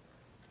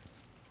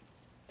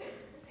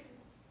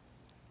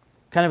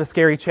 Kind of a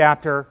scary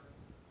chapter.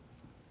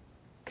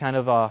 Kind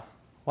of a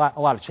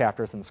lot of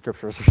chapters in the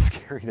Scriptures are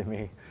scary to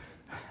me.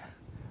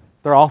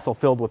 They're also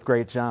filled with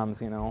great gems,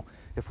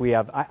 If we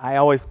have, I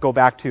always go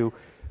back to,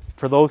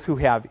 for those who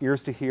have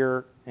ears to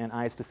hear and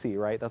eyes to see,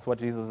 right? That's what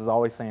Jesus is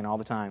always saying all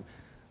the time.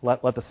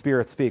 Let the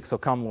Spirit speak. So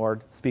come,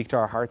 Lord, speak to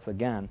our hearts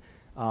again.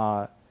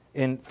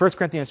 In 1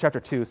 Corinthians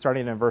chapter 2,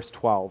 starting in verse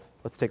 12,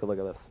 let's take a look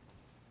at this.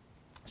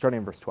 Starting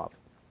in verse 12.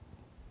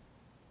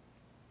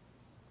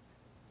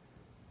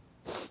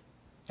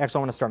 Actually, I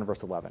want to start in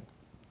verse 11.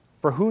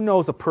 For who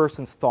knows a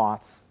person's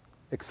thoughts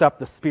except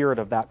the spirit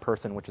of that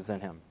person which is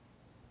in him?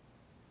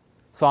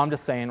 So I'm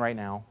just saying right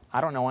now, I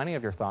don't know any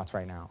of your thoughts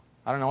right now.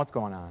 I don't know what's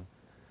going on.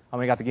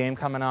 We got the game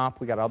coming up.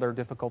 We got other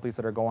difficulties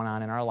that are going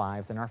on in our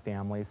lives, in our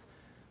families.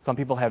 Some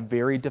people have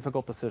very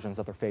difficult decisions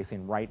that they're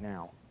facing right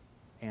now,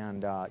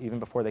 and even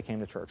before they came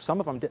to church. Some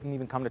of them didn't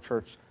even come to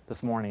church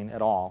this morning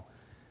at all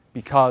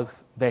because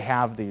they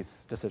have these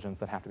decisions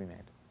that have to be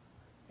made.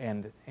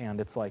 And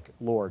it's like,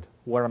 Lord,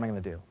 what am I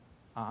going to do?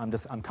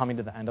 I'm coming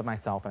to the end of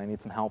myself, and I need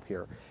some help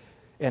here.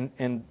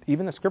 And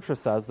even the Scripture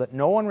says that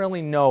no one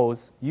really knows,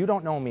 you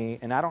don't know me,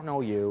 and I don't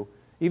know you.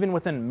 Even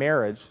within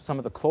marriage, some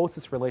of the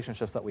closest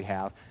relationships that we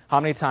have, how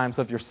many times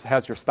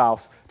has your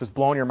spouse just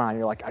blown your mind?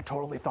 You're like, I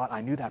totally thought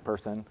I knew that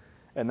person.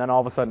 And then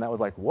all of a sudden that was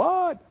like,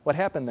 what? What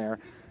happened there?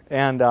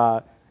 And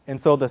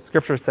so the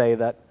Scriptures say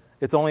that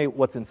it's only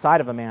what's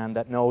inside of a man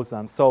that knows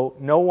them. So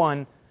no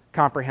one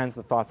comprehends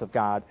the thoughts of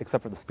God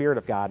except for the Spirit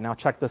of God. Now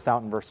check this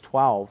out in verse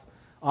 12.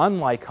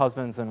 Unlike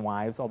husbands and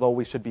wives, although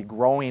we should be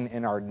growing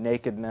in our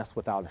nakedness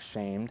without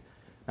shame,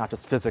 not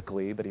just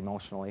physically, but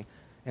emotionally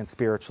and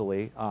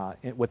spiritually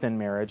within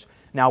marriage.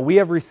 Now we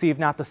have received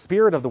not the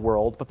spirit of the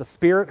world, but the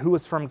Spirit who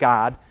is from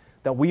God,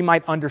 that we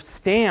might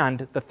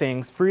understand the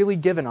things freely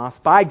given us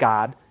by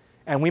God,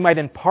 and we might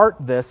impart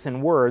this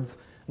in words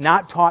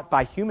not taught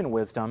by human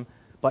wisdom,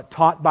 but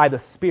taught by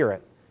the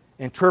Spirit,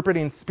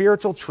 interpreting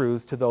spiritual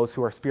truths to those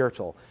who are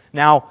spiritual.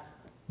 Now,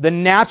 The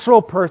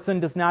natural person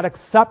does not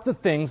accept the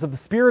things of the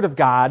Spirit of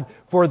God,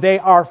 for they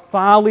are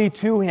folly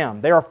to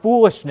him. They are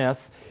foolishness,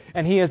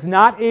 and he is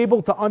not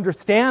able to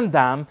understand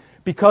them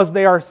because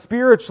they are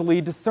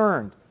spiritually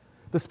discerned.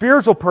 The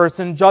spiritual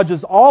person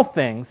judges all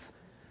things,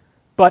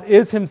 but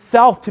is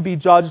himself to be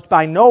judged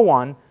by no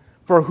one,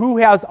 for who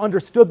has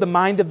understood the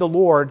mind of the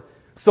Lord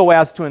so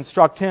as to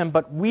instruct him?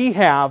 But we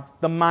have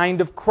the mind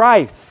of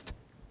Christ.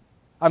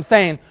 I'm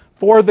saying,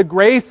 for the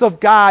grace of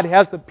God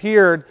has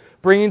appeared,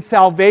 bringing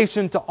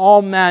salvation to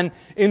all men,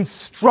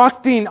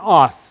 instructing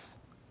us.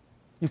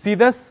 You see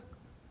this?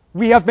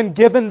 We have been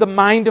given the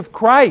mind of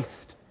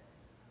Christ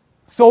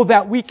so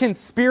that we can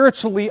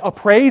spiritually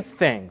appraise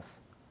things.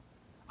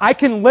 I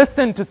can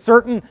listen to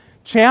certain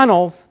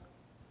channels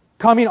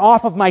coming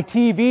off of my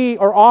TV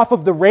or off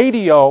of the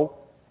radio,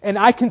 and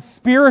I can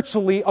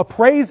spiritually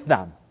appraise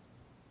them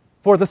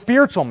for the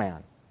spiritual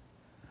man.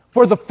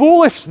 For the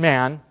foolish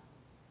man,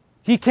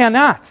 he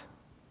cannot.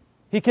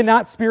 He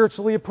cannot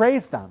spiritually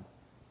appraise them.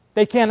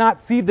 They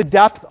cannot see the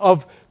depth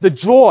of the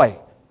joy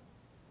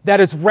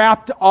that is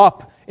wrapped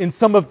up in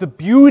some of the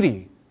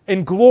beauty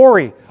and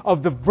glory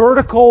of the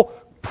vertical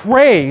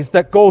praise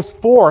that goes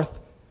forth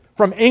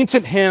from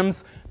ancient hymns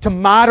to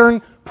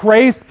modern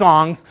praise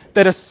songs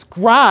that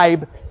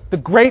ascribe the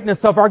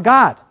greatness of our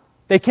God.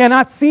 They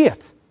cannot see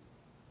it.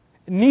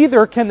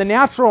 Neither can the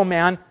natural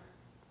man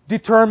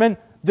determine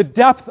the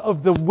depth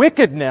of the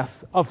wickedness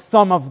of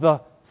some of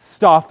the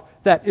stuff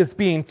that is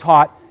being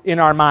taught in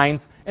our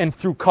minds and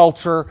through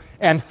culture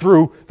and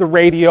through the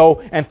radio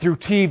and through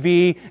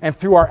TV and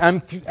through our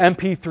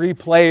MP3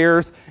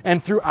 players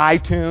and through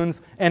iTunes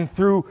and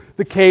through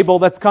the cable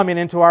that's coming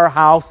into our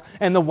house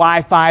and the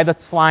Wi-Fi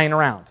that's flying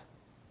around.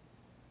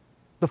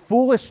 The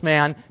foolish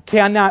man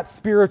cannot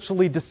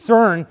spiritually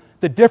discern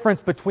the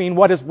difference between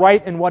what is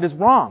right and what is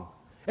wrong,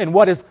 and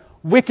what is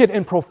wicked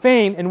and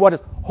profane and what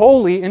is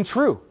holy and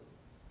true.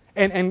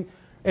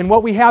 And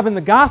what we have in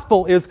the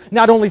gospel is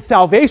not only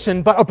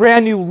salvation, but a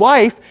brand new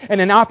life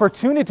and an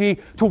opportunity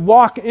to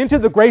walk into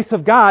the grace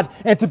of God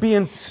and to be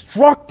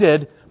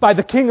instructed by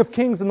the King of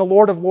Kings and the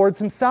Lord of Lords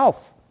himself,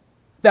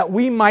 that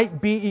we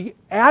might be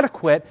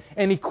adequate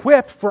and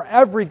equipped for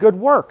every good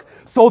work,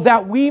 so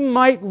that we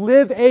might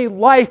live a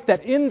life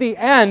that in the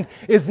end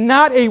is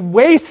not a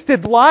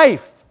wasted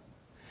life,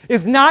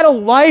 is not a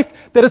life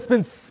that has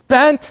been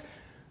spent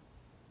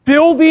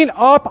building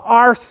up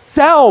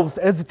ourselves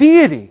as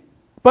deity,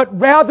 but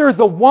rather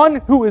the one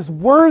who is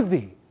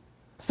worthy,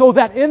 so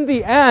that in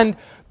the end,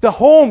 the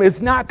home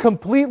is not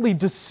completely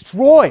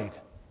destroyed,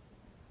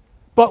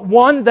 but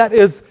one that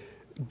is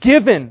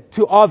given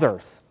to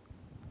others,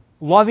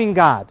 loving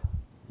God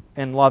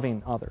and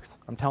loving others.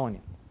 I'm telling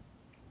you.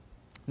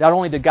 Not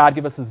only did God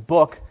give us His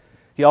book,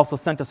 He also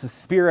sent us His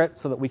Spirit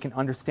so that we can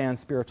understand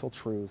spiritual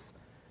truths.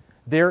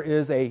 There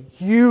is a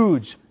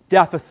huge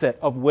deficit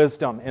of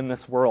wisdom in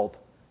this world.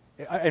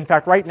 In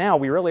fact, right now,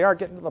 we really are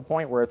getting to the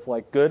point where it's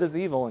like good is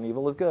evil and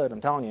evil is good.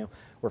 I'm telling you,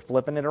 we're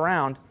flipping it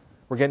around.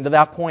 We're getting to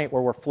that point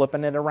where we're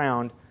flipping it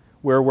around,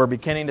 where we're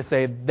beginning to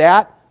say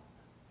that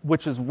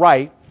which is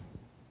right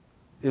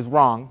is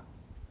wrong,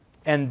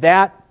 and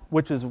that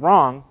which is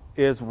wrong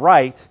is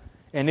right,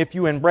 and if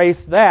you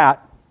embrace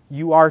that,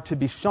 you are to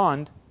be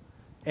shunned,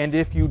 and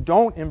if you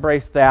don't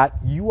embrace that,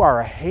 you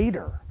are a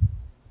hater,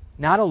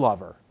 not a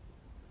lover.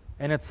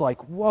 And it's like,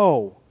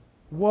 whoa,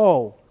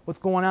 what's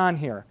going on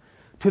here?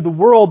 To the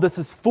world, this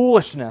is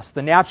foolishness.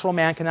 The natural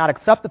man cannot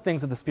accept the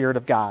things of the Spirit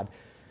of God.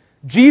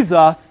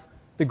 Jesus,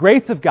 the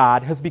grace of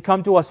God, has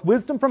become to us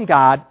wisdom from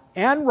God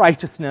and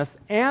righteousness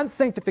and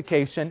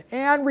sanctification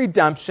and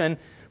redemption.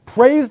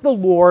 Praise the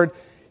Lord.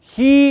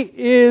 He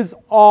is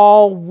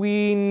all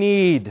we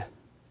need.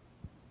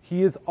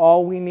 He is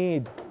all we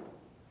need.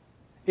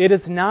 It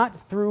is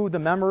not through the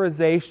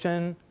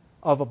memorization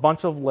of a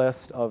bunch of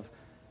lists of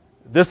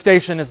this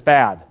station is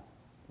bad,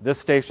 this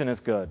station is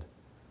good.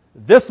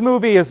 This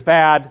movie is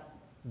bad.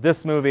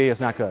 This movie is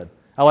not good.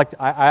 I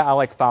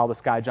like follow this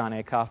guy John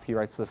Acuff. He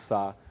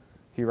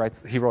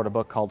wrote a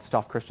book called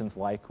Stuff Christians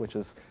Like, which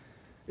is,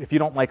 if you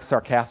don't like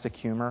sarcastic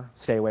humor,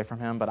 stay away from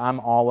him. But I'm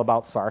all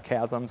about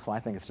sarcasm, so I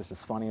think it's just as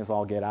funny as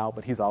all get out.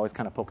 But he's always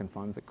kind of poking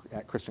fun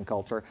at Christian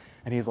culture,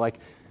 and he's like,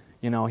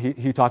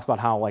 he talks about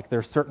how like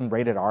there's certain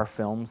rated R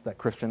films that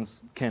Christians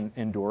can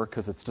endure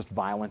because it's just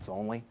violence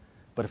only.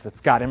 But if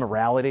it's got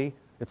immorality,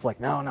 it's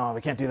like, no,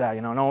 we can't do that,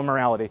 no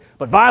immorality.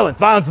 But violence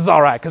is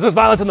all right, because there's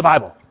violence in the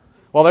Bible.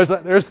 Well, there's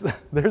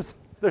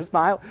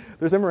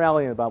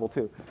immorality in the Bible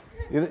too.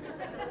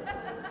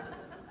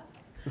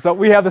 So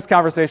we have this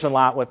conversation a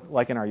lot with,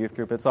 like in our youth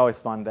group. It's always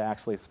fun to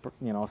actually,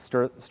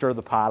 stir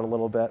the pot a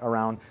little bit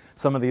around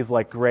some of these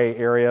like gray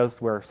areas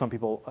where some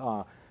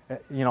people,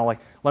 like,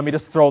 let me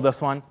just throw this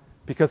one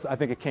because I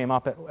think it came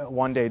up at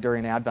one day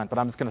during Advent. But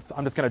I'm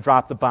just gonna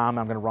drop the bomb. And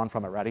I'm gonna run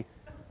from it. Ready?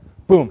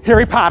 Boom!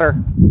 Harry Potter.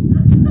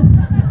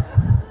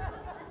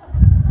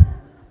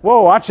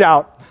 Whoa, watch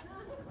out.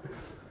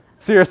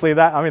 Seriously,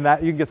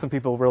 that you can get some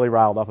people really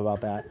riled up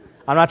about that.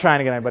 I'm not trying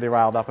to get anybody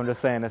riled up. I'm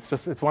just saying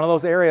it's one of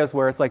those areas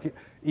where it's like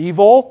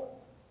evil,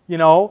 hey,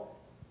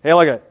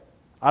 look at it.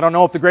 I don't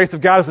know if the grace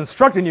of God is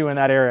instructing you in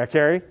that area,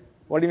 Carrie.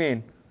 What do you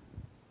mean?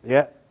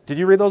 Yeah. Did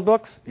you read those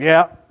books?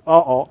 Yeah.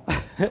 Uh-oh.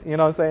 You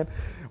know what I'm saying?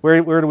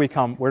 Where do we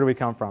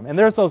come from? And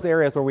there's those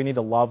areas where we need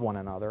to love one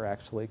another,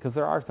 actually, because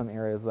there are some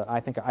areas that I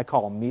think I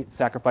call meat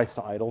sacrifice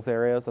to idols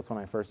areas. That's when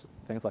I first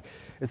think like,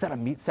 is that a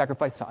meat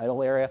sacrifice to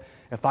idol area?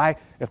 If I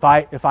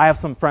have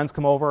some friends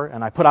come over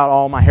and I put out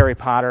all my Harry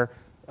Potter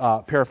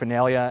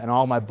paraphernalia and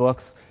all my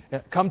books,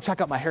 come check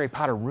out my Harry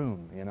Potter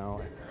room, you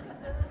know.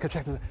 Come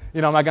check this.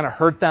 You know, am I going to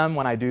hurt them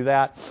when I do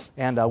that?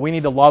 And we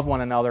need to love one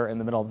another in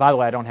the middle. By the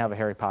way, I don't have a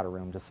Harry Potter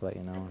room, just to let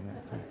you know.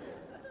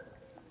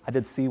 I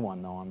did see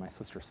one, though, on my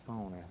sister's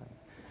phone, I think,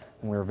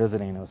 when we were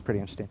visiting. It was pretty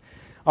interesting.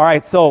 All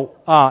right, so,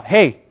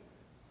 hey,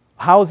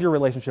 how's your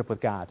relationship with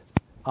God?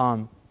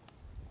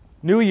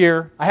 New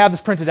year. I have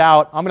this printed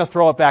out. I'm going to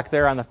throw it back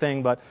there on the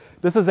thing, but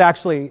this is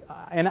actually,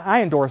 and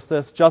I endorse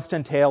this,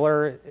 Justin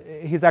Taylor.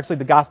 He's actually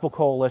the Gospel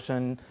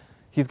Coalition.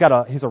 He's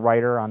a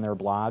writer on their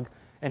blog,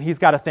 and he's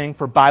got a thing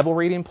for Bible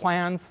reading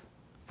plans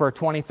for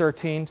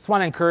 2013. Just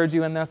want to encourage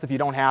you in this if you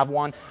don't have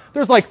one.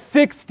 There's like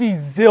 60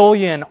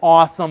 zillion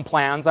awesome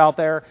plans out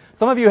there.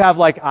 Some of you have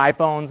like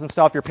iPhones and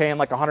stuff. You're paying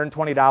like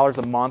 $120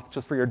 a month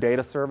just for your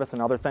data service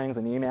and other things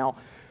and email.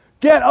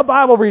 Get a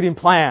Bible reading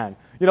plan.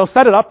 You know,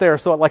 set it up there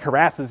so it like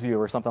harasses you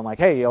or something like,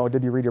 hey,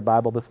 did you read your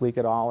Bible this week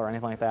at all or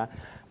anything like that.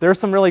 There's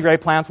some really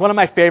great plans. One of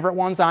my favorite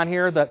ones on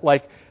here that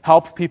like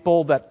helps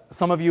people that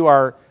some of you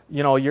are,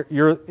 you know,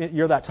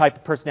 you're that type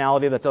of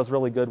personality that does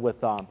really good with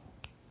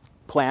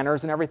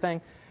planners and everything.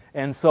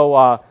 And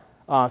so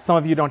some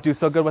of you don't do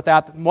so good with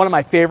that. One of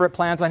my favorite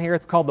plans on here,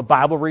 it's called the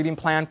Bible Reading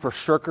Plan for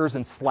Shirkers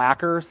and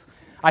Slackers.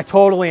 I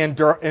totally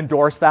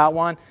endorse that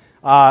one.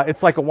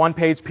 It's like a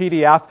one-page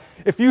PDF.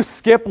 If you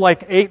skip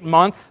like 8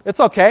 months, it's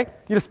okay.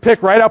 You just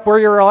pick right up where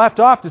you were left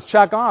off. Just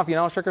check off, you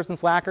know, shirkers and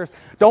slackers.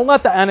 Don't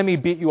let the enemy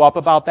beat you up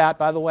about that,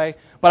 by the way.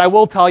 But I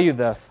will tell you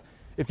this.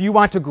 If you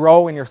want to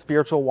grow in your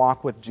spiritual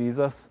walk with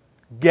Jesus,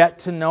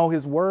 get to know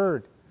His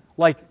Word.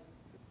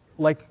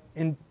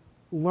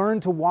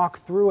 Learn to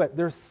walk through it.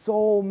 There's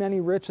so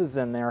many riches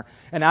in there.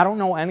 And I don't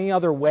know any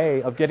other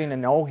way of getting to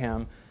know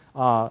Him.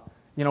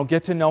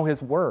 Get to know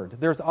His Word.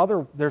 There's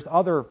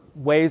other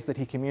ways that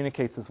He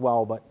communicates as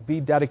well, but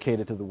be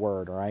dedicated to the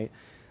Word, all right?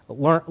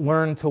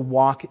 Learn to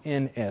walk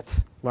in it.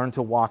 Learn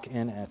to walk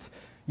in it.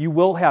 You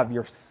will have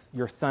your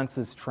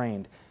senses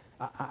trained.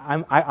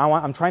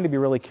 I'm trying to be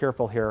really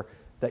careful here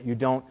that you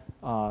don't,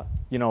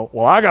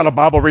 well, I got a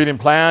Bible reading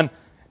plan.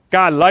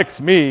 God likes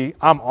me.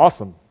 I'm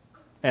awesome.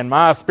 And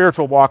my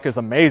spiritual walk is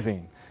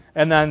amazing.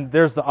 And then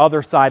there's the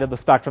other side of the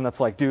spectrum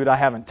that's like, dude, I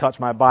haven't touched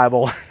my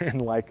Bible in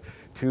like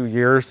 2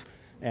 years.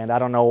 And I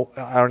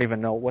don't even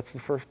know, what's the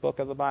first book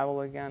of the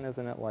Bible again?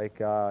 Isn't it like,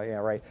 yeah,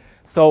 right.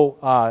 So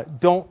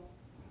don't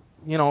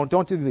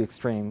do the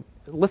extreme.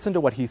 Listen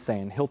to what he's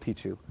saying. He'll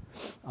teach you.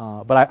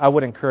 But I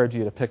would encourage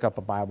you to pick up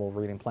a Bible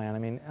reading plan. I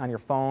mean, on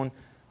your phone,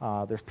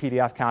 there's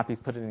PDF copies,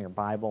 put it in your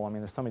Bible. I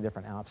mean, there's so many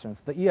different options.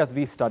 The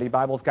ESV Study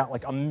Bible's got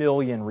like 1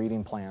 million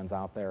reading plans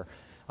out there.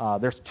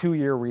 There's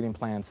 2-year reading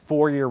plans,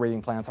 4-year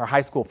reading plans. Our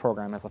high school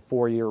program has a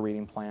 4-year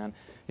reading plan,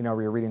 where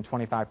you're reading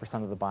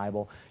 25% of the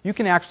Bible. You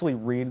can actually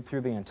read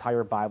through the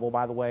entire Bible,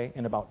 by the way,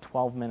 in about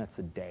 12 minutes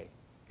a day.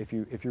 If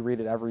you read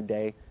it every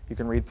day, you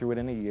can read through it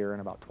in a year in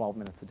about 12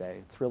 minutes a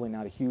day. It's really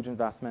not a huge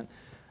investment.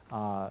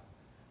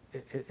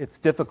 It's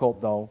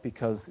difficult, though,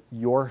 because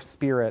your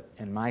spirit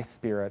and my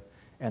spirit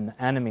and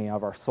the enemy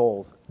of our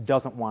souls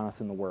doesn't want us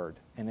in the Word,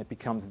 and it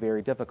becomes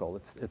very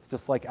difficult. It's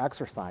just like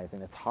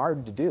exercising. It's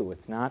hard to do.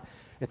 It's not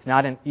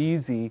an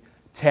easy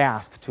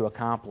task to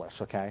accomplish,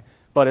 okay?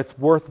 But it's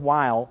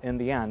worthwhile in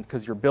the end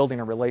because you're building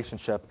a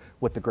relationship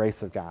with the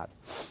grace of God.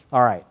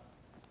 All right,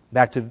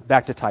 back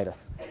to Titus.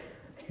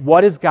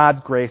 What is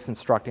God's grace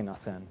instructing us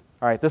in?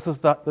 All right, this is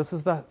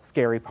the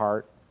scary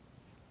part.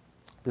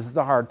 This is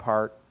the hard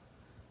part.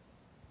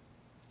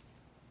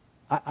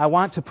 I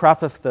want to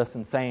preface this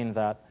in saying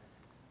that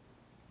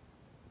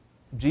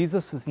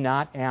Jesus is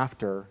not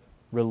after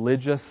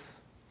religious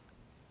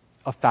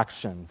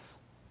affections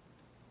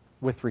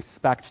with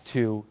respect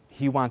to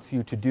He wants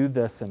you to do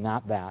this and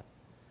not that.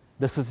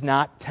 This is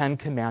not 10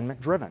 Commandment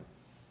driven.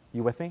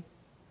 You with me?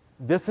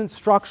 This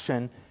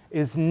instruction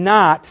is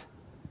not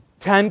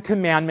 10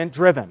 Commandment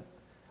driven.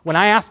 When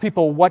I ask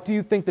people, what do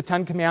you think the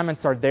 10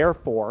 Commandments are there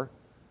for?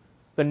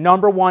 The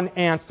number one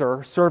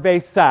answer,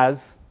 survey says,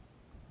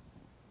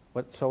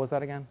 what show was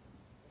that again?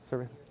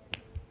 Survey?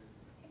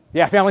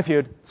 Yeah, Family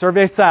Feud.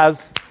 Survey says,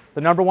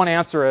 the number one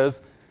answer is,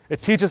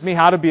 it teaches me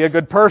how to be a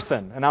good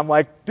person. And I'm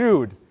like,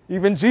 dude,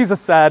 even Jesus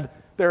said,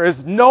 there is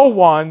no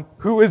one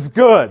who is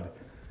good.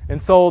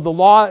 And so the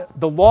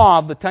law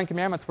of the 10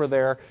 Commandments were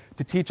there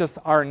to teach us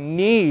our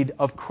need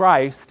of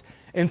Christ.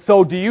 And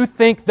so do you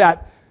think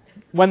that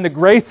when the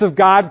grace of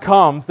God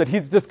comes, that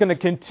He's just going to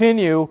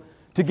continue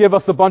to give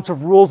us a bunch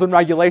of rules and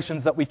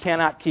regulations that we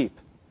cannot keep?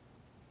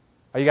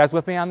 Are you guys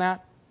with me on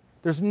that?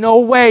 There's no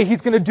way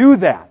He's going to do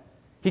that.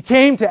 He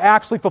came to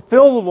actually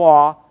fulfill the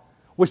law,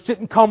 which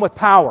didn't come with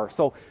power.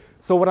 So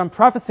what I'm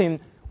prefacing,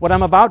 what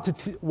I'm about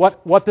to,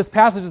 what this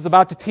passage is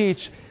about to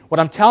teach, what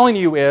I'm telling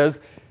you is,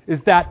 is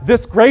that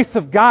this grace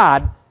of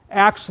God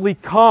actually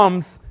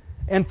comes,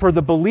 and for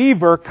the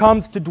believer,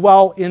 comes to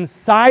dwell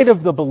inside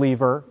of the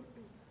believer,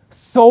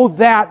 so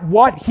that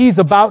what he's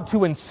about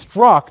to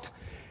instruct,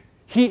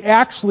 he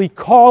actually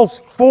calls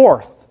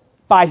forth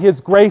by his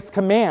grace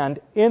command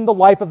in the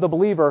life of the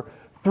believer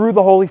through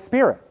the Holy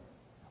Spirit.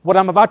 What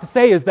I'm about to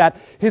say is that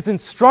his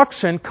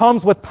instruction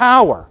comes with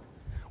power.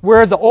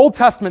 Where the Old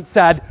Testament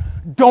said,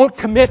 don't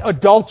commit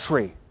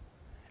adultery.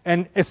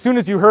 And as soon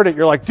as you heard it,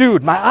 you're like,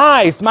 dude, my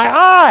eyes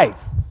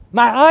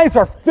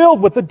are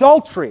filled with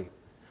adultery.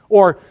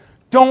 Or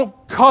don't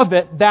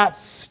covet that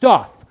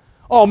stuff.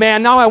 Oh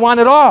man, now I want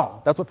it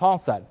all. That's what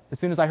Paul said. As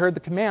soon as I heard the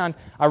command,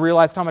 I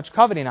realized how much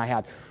coveting I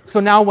had.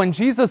 So now when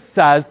Jesus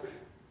says,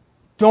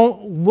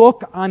 don't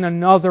look on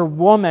another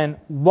woman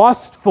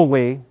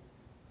lustfully,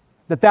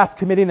 that's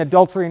committing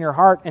adultery in your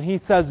heart, and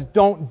he says,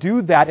 don't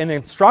do that in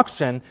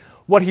instruction,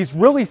 what he's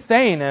really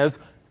saying is,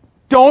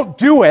 don't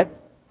do it,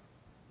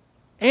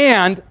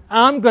 and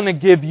I'm going to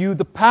give you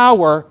the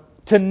power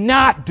to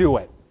not do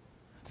it,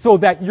 so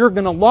that you're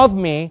going to love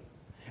me,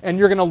 and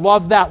you're going to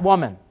love that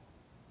woman.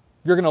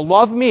 You're going to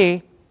love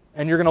me,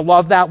 and you're going to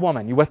love that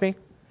woman. You with me?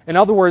 In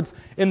other words,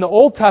 in the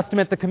Old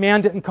Testament, the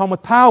command didn't come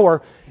with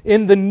power.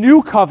 In the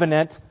New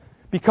Covenant,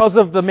 because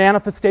of the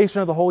manifestation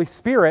of the Holy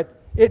Spirit,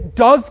 it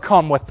does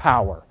come with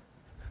power.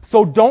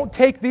 So don't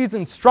take these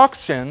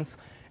instructions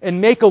and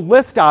make a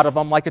list out of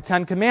them like a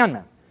Ten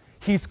Commandment.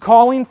 He's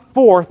calling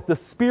forth the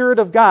Spirit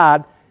of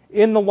God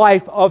in the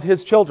life of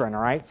His children,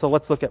 all right? So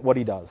let's look at what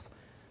He does.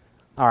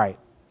 All right.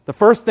 The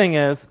first thing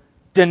is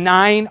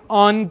denying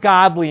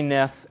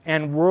ungodliness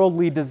and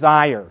worldly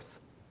desires.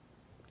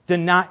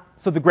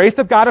 So the grace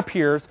of God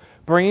appears,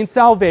 bringing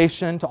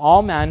salvation to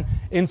all men,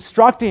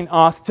 instructing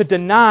us to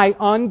deny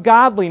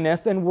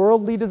ungodliness and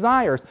worldly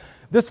desires.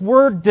 This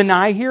word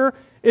deny here,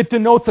 it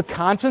denotes a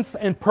conscious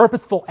and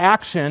purposeful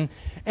action,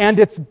 and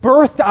it's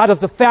birthed out of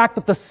the fact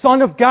that the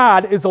Son of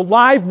God is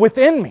alive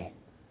within me.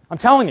 I'm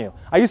telling you,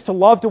 I used to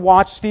love to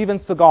watch Steven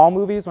Seagal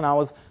movies when I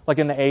was like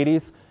in the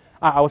 80s.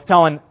 I was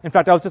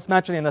just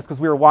mentioning this because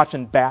we were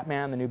watching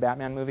Batman, the new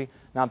Batman movie.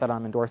 Not that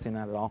I'm endorsing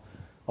that at all,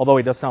 although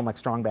he does sound like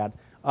Strong Bad.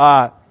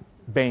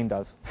 Bane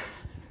does.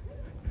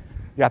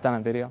 You got that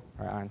on video?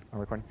 All right, I'm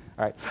recording.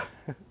 All right.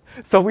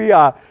 So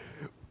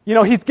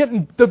he's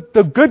getting,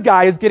 the good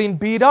guy is getting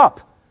beat up.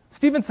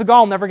 Steven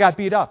Seagal never got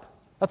beat up.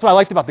 That's what I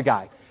liked about the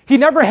guy. He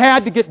never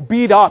had to get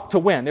beat up to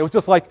win. It was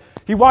just like,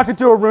 he walked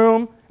into a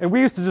room, and we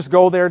used to just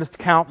go there just to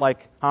count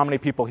like how many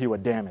people he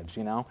would damage,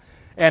 And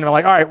we're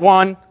like, all right,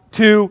 1,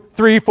 2,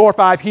 3, 4,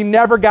 5. He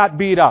never got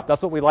beat up.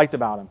 That's what we liked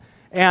about him.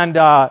 And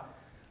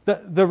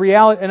the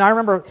reality, and I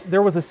remember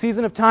there was a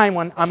season of time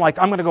when I'm like,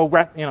 I'm going to go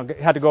rent,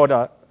 had to go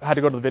to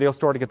the video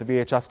store to get the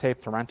VHS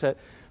tape to rent it.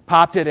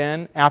 Popped it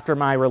in after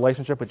my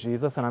relationship with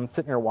Jesus, and I'm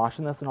sitting here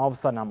watching this, and all of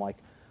a sudden I'm like,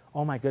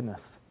 oh my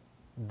goodness,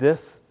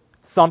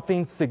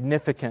 something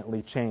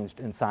significantly changed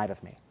inside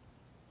of me.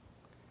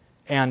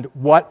 And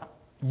what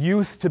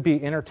used to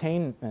be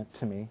entertainment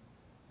to me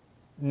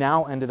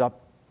now ended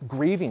up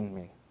grieving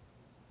me.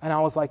 And I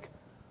was like,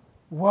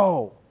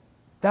 whoa,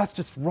 that's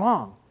just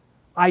wrong.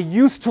 I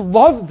used to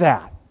love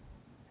that.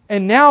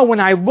 And now when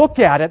I look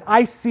at it,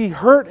 I see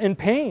hurt and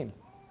pain.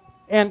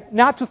 And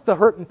not just the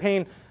hurt and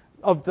pain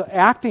of the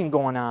acting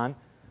going on,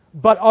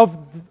 but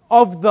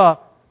of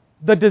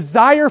the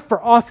desire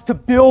for us to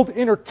build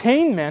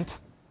entertainment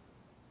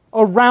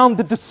around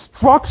the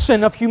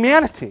destruction of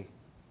humanity.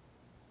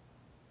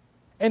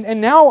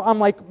 And now I'm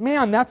like,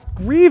 man, that's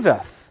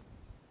grievous.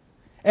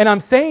 And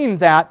I'm saying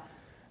that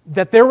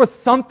there was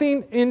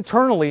something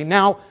internally.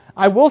 Now,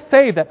 I will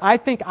say that I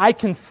think I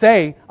can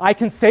say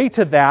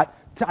to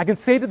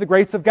the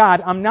grace of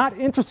God, I'm not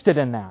interested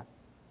in that.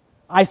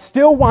 I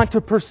still want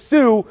to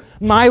pursue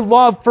my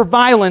love for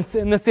violence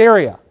in this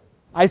area.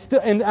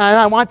 And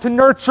I want to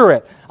nurture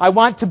it. I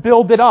want to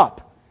build it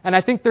up. And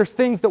I think there's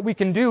things that we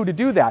can do to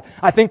do that.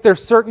 I think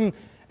there's certain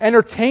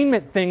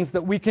entertainment things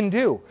that we can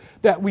do,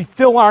 that we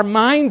fill our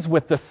minds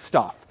with this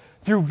stuff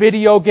through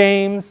video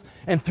games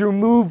and through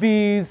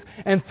movies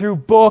and through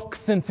books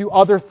and through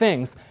other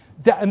things.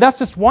 And that's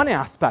just one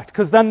aspect,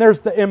 because then there's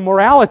the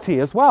immorality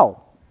as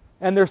well.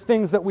 And there's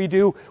things that we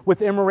do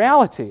with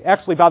immorality.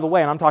 Actually, by the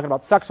way, and I'm talking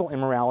about sexual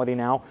immorality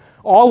now,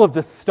 all of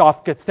this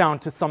stuff gets down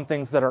to some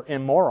things that are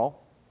immoral.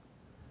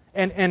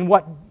 And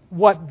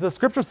what the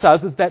Scripture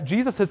says is that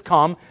Jesus has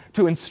come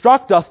to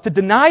instruct us to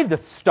deny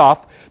this stuff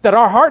that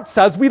our heart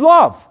says we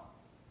love.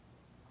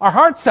 Our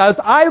heart says,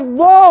 I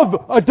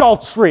love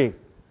adultery.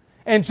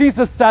 And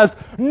Jesus says,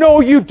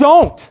 no, you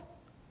don't.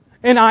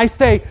 And I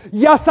say,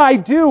 yes, I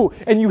do.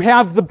 And you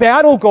have the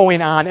battle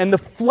going on, and the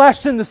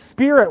flesh and the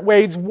spirit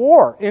wage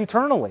war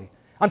internally.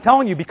 I'm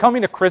telling you,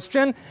 becoming a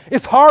Christian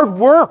is hard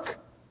work.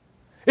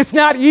 It's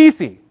not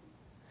easy.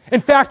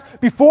 In fact,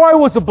 before I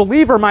was a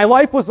believer, my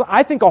life was,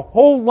 I think, a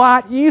whole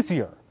lot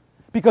easier.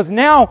 Because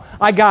now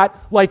I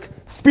got, like,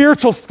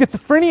 spiritual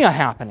schizophrenia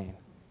happening.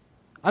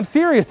 I'm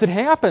serious, it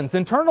happens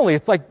internally.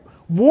 It's like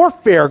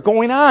warfare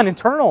going on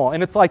internal.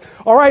 And it's like,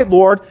 all right,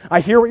 Lord,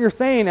 I hear what you're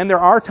saying. And there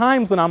are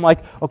times when I'm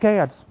like,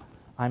 okay,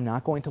 I'm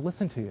not going to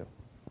listen to you.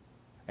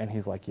 And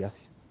he's like, yes,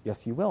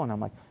 you will. And I'm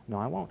like, no,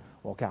 I won't.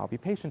 Well, okay, I'll be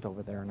patient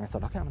over there. And I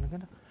said, okay, I'm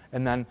going to.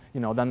 And then,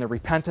 then the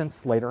repentance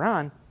later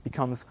on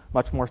becomes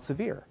much more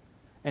severe.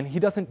 And he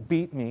doesn't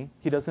beat me.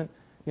 He doesn't,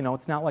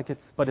 it's not like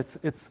but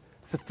it's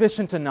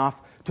sufficient enough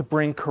to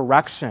bring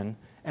correction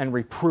and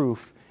reproof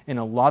in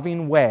a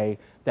loving way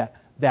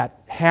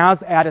that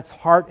has at its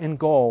heart and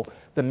goal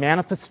the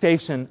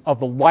manifestation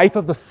of the life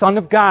of the Son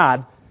of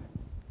God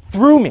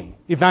through me,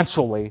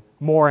 eventually,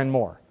 more and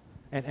more.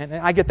 And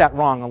I get that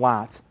wrong a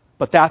lot,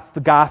 but that's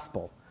the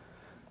gospel.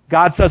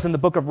 God says in the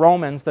book of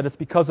Romans that it's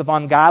because of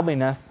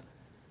ungodliness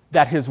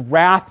that His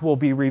wrath will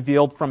be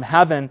revealed from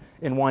heaven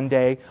in one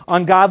day.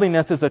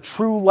 Ungodliness is a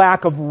true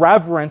lack of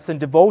reverence and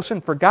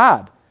devotion for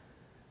God.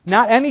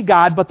 Not any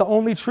God, but the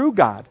only true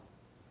God.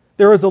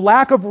 There is a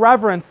lack of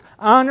reverence,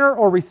 honor,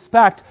 or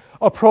respect,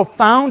 a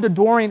profound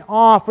adoring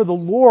awe for the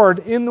Lord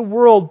in the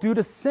world due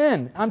to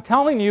sin. I'm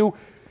telling you,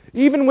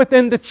 even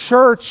within the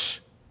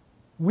church,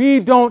 we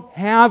don't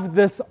have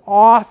this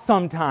awe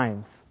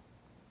sometimes.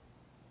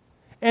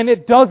 And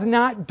it does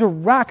not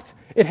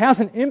it has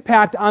an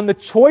impact on the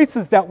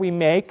choices that we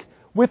make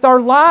with our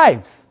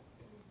lives,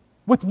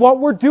 with what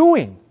we're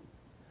doing.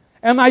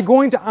 Am I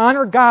going to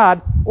honor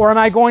God or am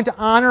I going to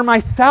honor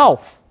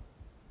myself?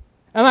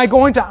 Am I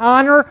going to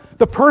honor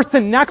the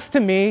person next to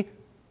me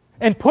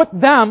and put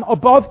them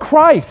above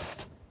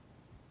Christ?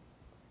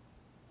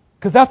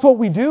 Because that's what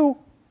we do.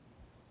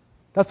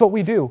 That's what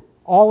we do.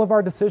 All of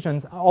our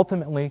decisions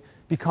ultimately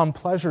become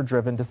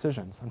pleasure-driven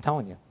decisions, I'm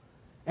telling you.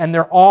 And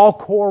they're all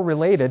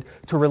correlated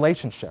to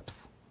relationships.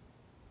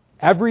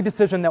 Every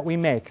decision that we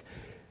make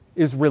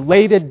is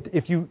related,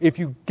 if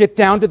you get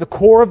down to the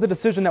core of the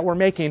decision that we're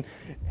making,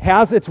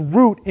 has its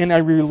root in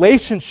a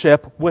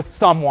relationship with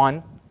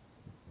someone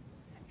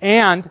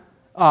and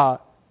our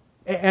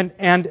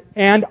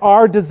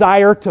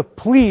desire to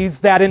please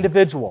that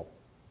individual.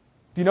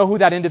 Do you know who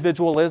that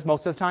individual is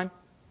most of the time?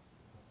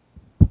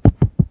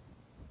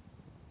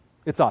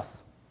 It's us.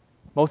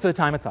 Most of the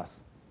time it's us.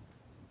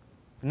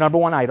 Number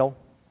one idol.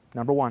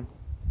 Number one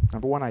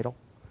idol.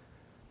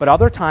 But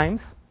other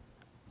times,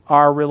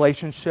 our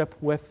relationship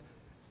with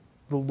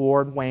the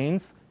Lord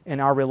wanes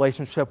and our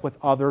relationship with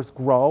others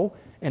grow.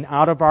 And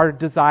out of our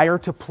desire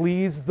to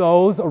please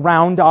those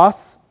around us,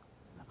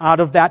 out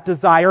of that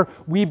desire,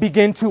 we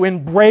begin to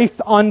embrace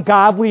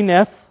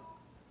ungodliness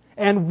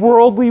and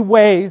worldly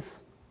ways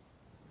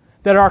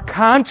that are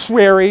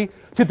contrary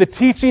to the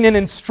teaching and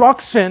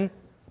instruction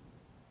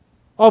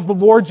of the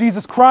Lord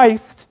Jesus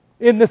Christ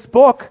in this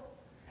book.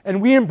 And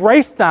we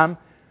embrace them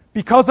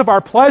because of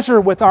our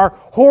pleasure with our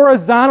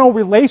horizontal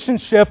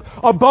relationship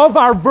above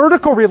our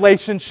vertical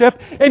relationship,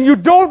 and you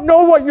don't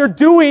know what you're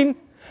doing,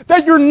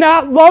 that you're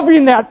not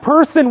loving that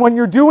person when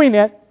you're doing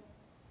it.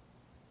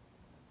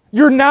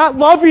 You're not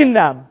loving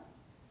them.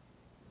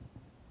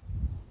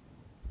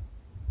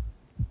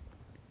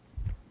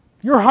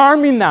 You're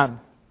harming them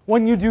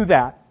when you do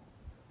that.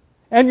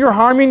 And you're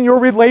harming your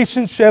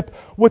relationship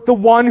with the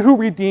one who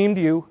redeemed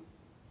you.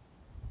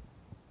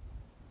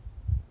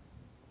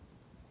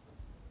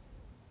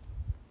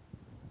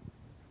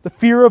 The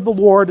fear of the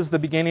Lord is the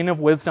beginning of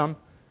wisdom.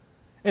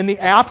 And the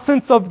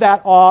absence of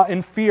that awe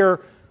and fear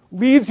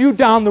leads you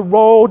down the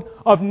road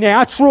of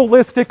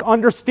naturalistic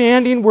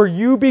understanding where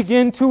you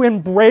begin to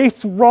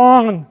embrace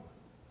wrong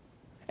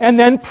and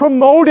then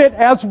promote it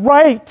as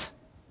right.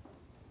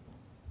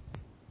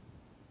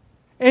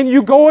 And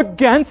you go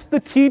against the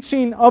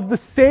teaching of the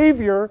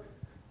Savior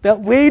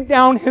that laid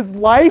down His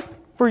life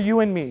for you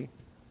and me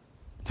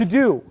to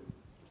do.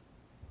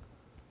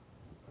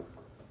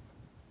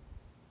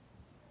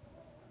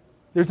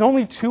 There's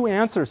only two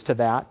answers to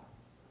that.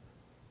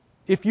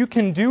 If you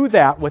can do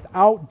that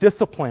without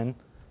discipline,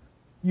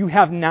 you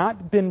have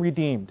not been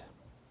redeemed.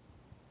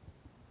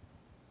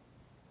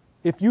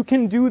 If you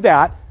can do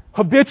that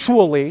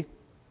habitually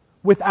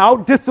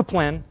without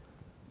discipline,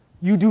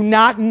 you do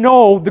not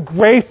know the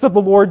grace of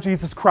the Lord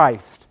Jesus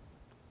Christ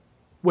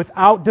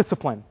without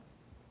discipline.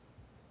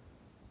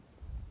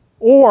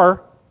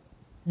 Or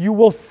you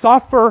will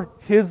suffer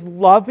His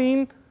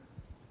loving,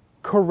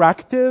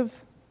 corrective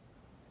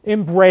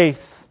embrace,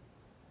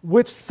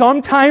 which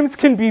sometimes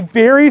can be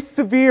very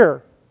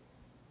severe.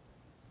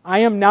 I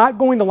am not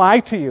going to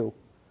lie to you.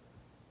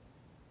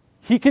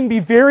 He can be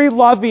very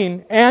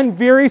loving and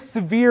very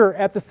severe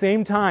at the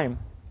same time.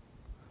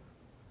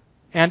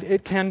 And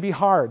it can be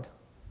hard.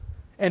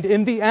 And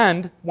in the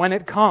end, when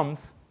it comes,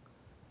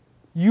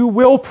 you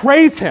will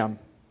praise Him.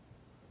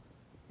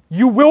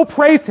 You will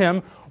praise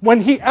Him when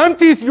He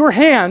empties your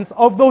hands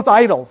of those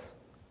idols,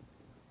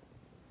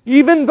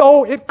 even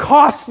though it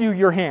costs you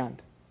your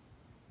hand.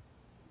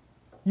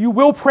 You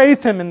will praise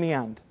Him in the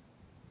end.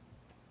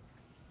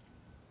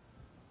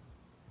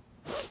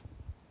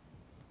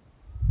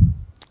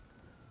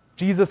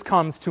 Jesus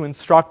comes to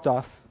instruct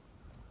us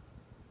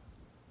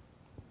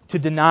to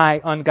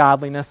deny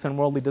ungodliness and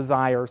worldly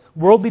desires.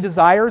 Worldly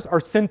desires are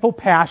sinful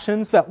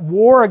passions that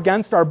war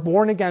against our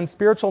born-again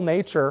spiritual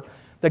nature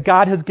that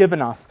God has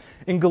given us.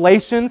 In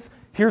Galatians,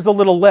 here's a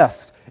little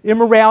list.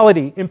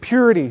 immorality,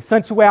 impurity,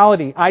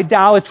 sensuality,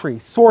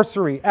 idolatry,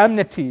 sorcery,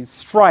 enmities,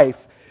 strife,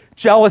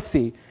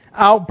 jealousy,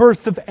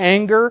 outbursts of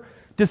anger,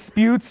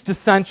 disputes,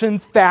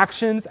 dissensions,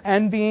 factions,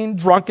 envying,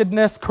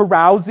 drunkenness,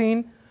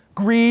 carousing,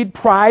 greed,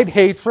 pride,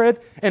 hatred,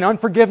 and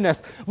unforgiveness.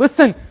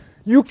 Listen,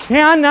 you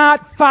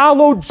cannot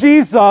follow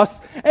Jesus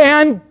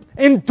and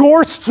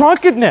endorse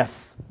drunkenness.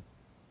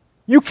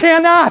 You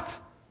cannot.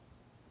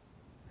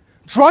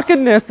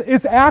 Drunkenness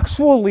is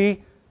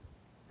actually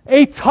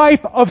a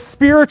type of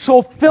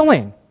spiritual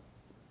filling.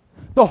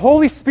 The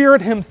Holy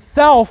Spirit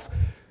Himself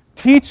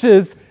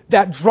teaches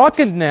that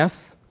drunkenness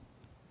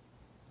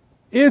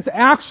is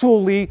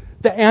actually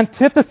the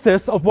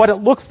antithesis of what it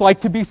looks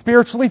like to be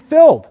spiritually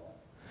filled.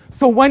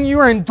 So when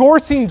you're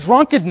endorsing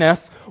drunkenness,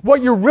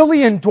 what you're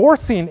really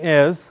endorsing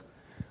is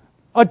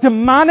a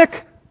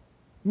demonic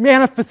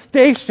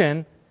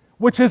manifestation,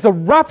 which is a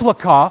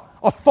replica,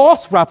 a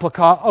false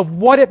replica of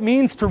what it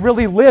means to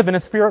really live in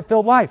a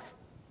Spirit-filled life.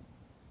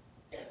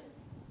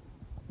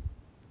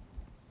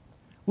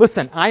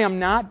 Listen, I am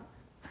not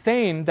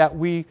saying that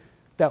we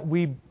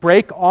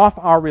break off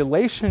our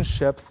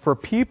relationships for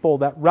people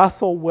that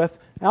wrestle with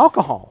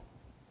alcohol.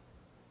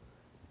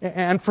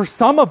 And for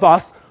some of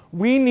us,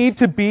 we need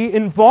to be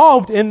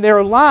involved in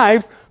their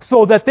lives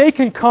so that they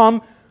can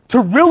come to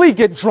really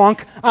get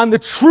drunk on the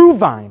true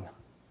vine,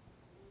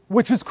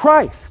 which is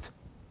Christ.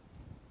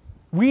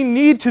 We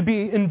need to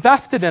be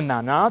invested in that.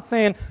 I'm not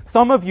saying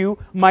some of you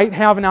might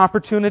have an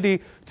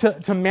opportunity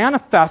to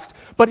manifest,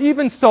 but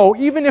even so,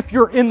 even if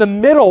you're in the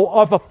middle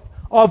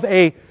of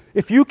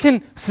if you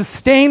can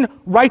sustain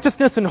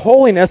righteousness and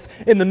holiness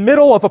in the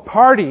middle of a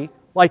party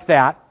like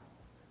that,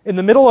 in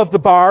the middle of the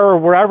bar or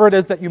wherever it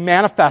is that you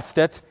manifest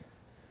it,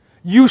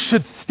 you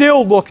should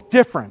still look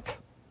different.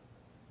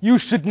 You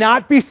should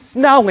not be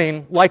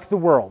smelling like the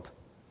world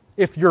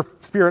if you're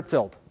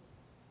Spirit-filled.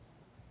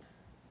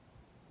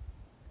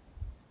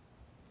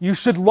 You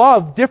should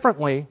love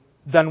differently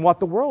than what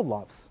the world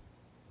loves.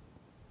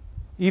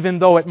 Even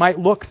though it might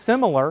look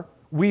similar,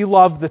 we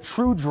love the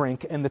true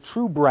drink and the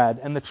true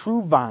bread and the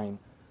true vine.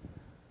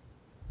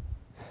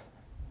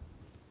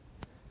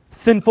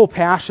 Sinful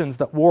passions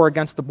that war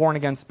against the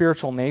born-again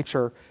spiritual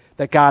nature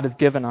that God has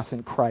given us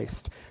in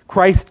Christ.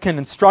 Christ can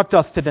instruct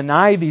us to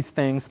deny these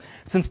things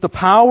since the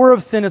power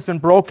of sin has been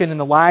broken in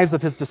the lives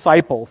of His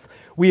disciples.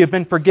 We have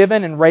been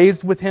forgiven and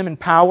raised with Him in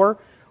power.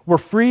 We're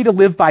free to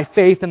live by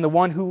faith in the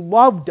one who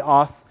loved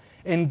us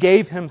and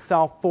gave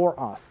Himself for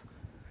us.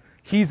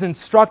 He's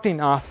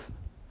instructing us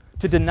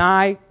to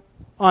deny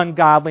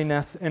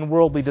ungodliness and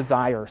worldly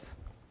desires,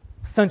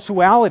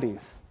 sensualities.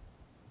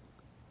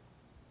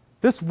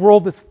 This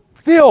world is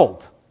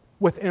filled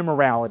with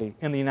immorality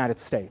in the United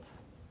States.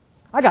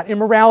 I got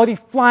immorality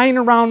flying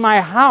around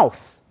my house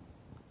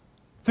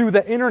through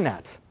the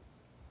internet.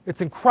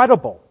 It's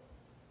incredible.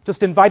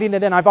 Just inviting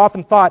it in. I've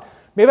often thought,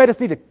 maybe I just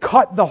need to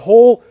cut the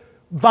whole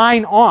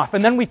vine off,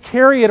 and then we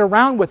carry it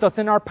around with us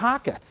in our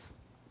pockets.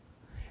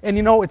 And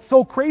you know, it's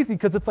so crazy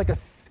because it's like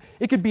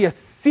it could be a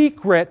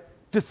secret,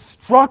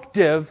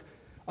 destructive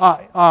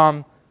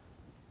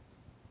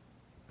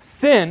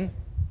sin,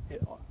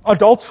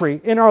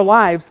 adultery in our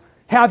lives,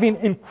 having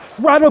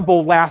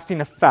incredible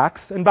lasting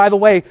effects. And by the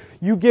way,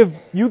 you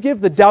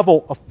give the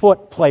devil a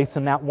foot place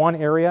in that one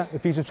area,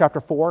 Ephesians chapter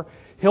 4,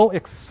 he'll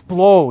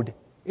explode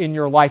in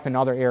your life in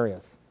other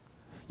areas.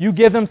 You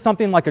give him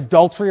something like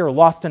adultery or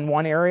lust in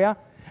one area,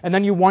 and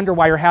then you wonder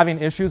why you're having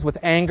issues with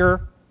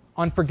anger,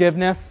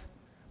 unforgiveness,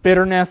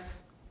 bitterness,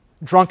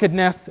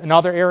 drunkenness in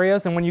other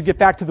areas. And when you get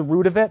back to the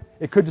root of it,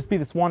 it could just be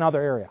this one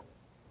other area.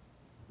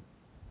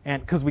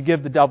 And because we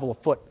give the devil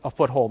a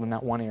foothold in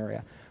that one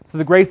area. So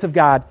the grace of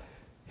God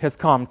has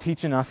come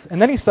teaching us.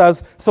 And then he says,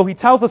 so he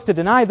tells us to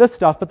deny this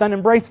stuff, but then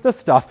embrace this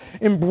stuff.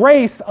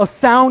 Embrace a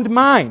sound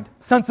mind,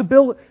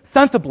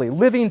 sensibly,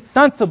 living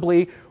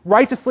sensibly,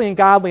 righteously, and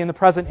godly in the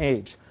present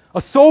age.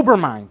 A sober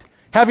mind,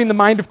 having the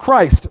mind of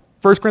Christ.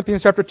 1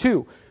 Corinthians chapter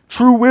 2.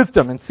 True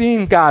wisdom is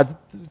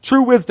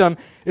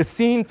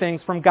seeing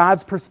things from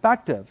God's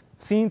perspective,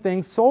 seeing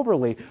things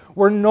soberly.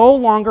 We're no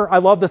longer, I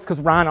love this because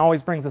Ron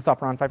always brings this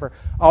up, Ron Pfeiffer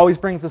always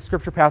brings this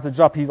scripture passage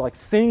up. He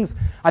sings,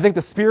 I think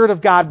the Spirit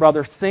of God,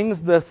 brother, sings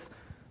this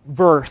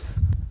verse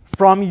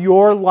from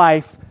your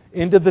life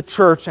into the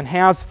church and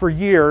has for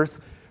years.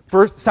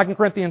 2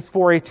 Corinthians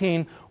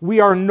 4:18, we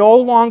are no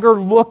longer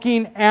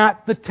looking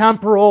at the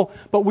temporal,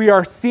 but we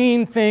are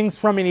seeing things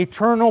from an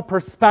eternal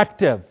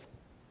perspective.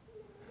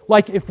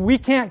 Like if we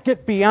can't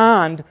get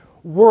beyond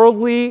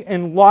worldly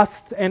and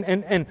lust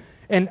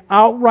and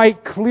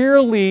outright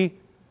clearly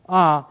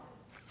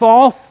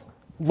false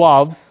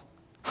loves,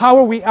 how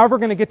are we ever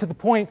going to get to the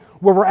point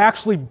where we're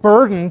actually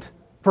burdened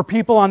for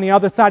people on the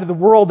other side of the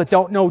world that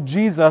don't know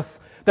Jesus,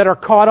 that are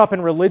caught up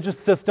in religious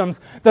systems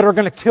that are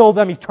going to kill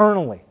them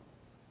eternally?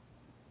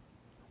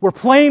 We're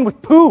playing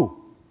with poo.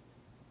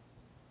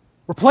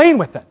 We're playing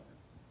with it.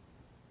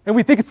 And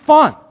we think it's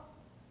fun.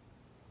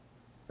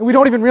 And we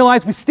don't even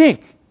realize we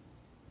stink.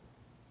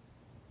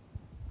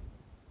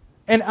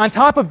 And on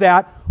top of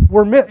that,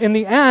 in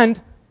the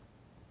end,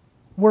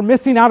 we're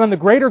missing out on the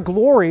greater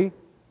glory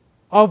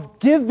of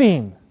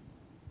giving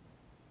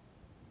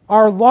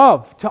our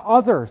love to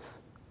others,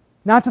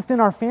 not just in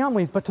our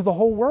families, but to the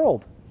whole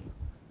world.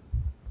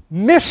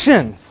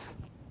 Missions.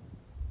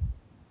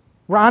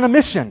 We're on a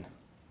mission.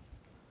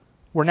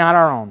 We're not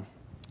our own.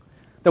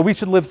 That we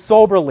should live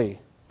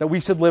soberly, that we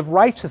should live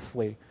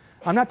righteously.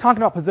 I'm not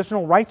talking about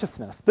positional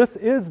righteousness. This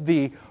is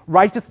the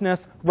righteousness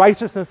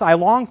I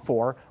long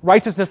for,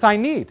 righteousness I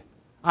need.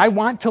 I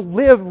want to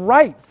live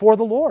right for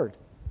the Lord.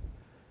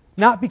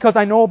 Not because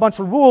I know a bunch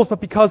of rules,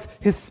 but because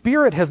His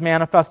Spirit has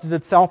manifested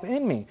itself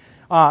in me.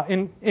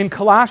 In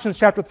Colossians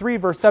chapter 3,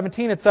 verse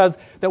 17, it says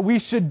that we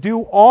should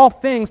do all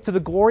things to the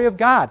glory of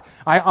God.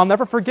 I'll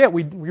never forget,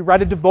 we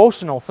read a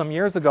devotional some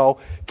years ago.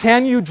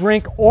 Can you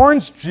drink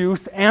orange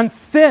juice and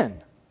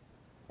sin?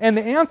 And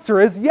the answer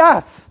is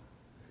yes,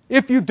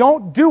 if you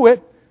don't do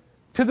it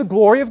to the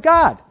glory of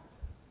God.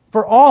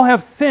 For all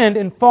have sinned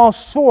and fall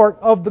short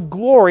of the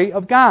glory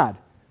of God.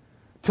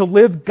 To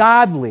live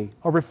godly,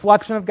 a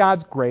reflection of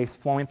God's grace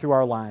flowing through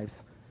our lives.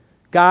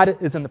 God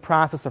is in the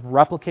process of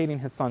replicating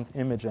His Son's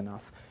image in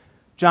us.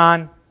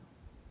 John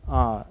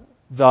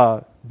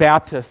the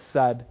Baptist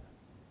said,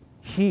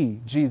 He,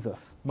 Jesus,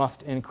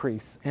 must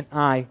increase, and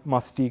I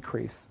must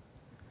decrease.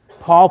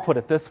 Paul put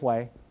it this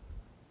way,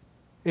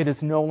 it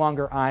is no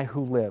longer I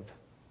who live,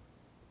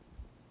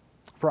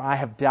 for I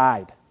have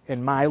died,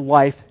 and my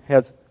life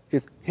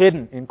is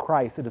hidden in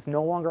Christ. It is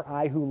no longer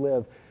I who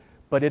live,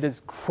 but it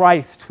is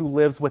Christ who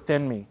lives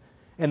within me.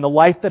 And the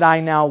life that I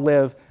now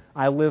live,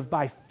 I live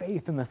by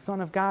faith in the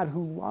Son of God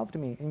who loved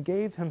me and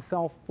gave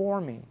Himself for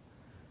me.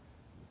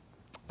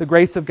 The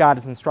grace of God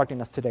is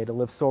instructing us today to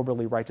live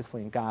soberly,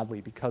 righteously, and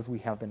godly because we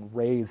have been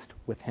raised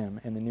with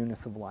Him in the newness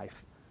of life.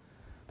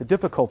 The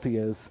difficulty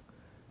is,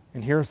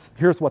 and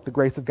here's what the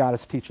grace of God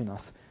is teaching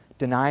us,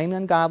 denying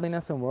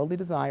ungodliness and worldly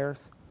desires,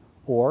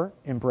 or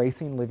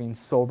embracing living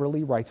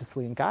soberly,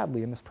 righteously, and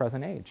godly in this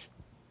present age.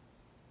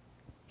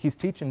 He's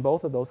teaching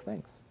both of those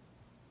things.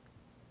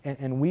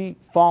 And we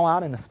fall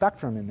out in a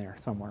spectrum in there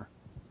somewhere.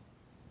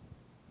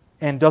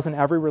 And doesn't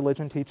every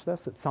religion teach this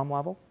at some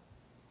level?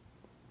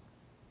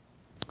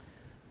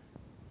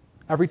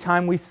 Every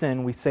time we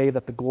sin, we say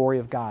that the glory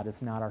of God is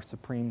not our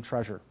supreme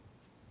treasure.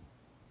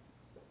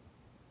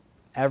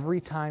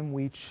 Every time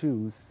we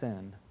choose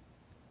sin,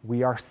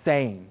 we are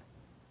saying,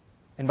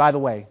 and by the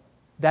way,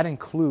 that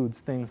includes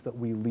things that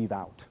we leave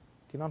out. Do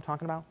you know what I'm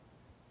talking about?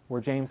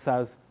 Where James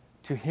says,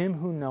 to him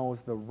who knows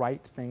the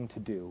right thing to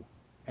do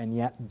and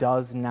yet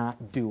does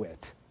not do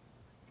it,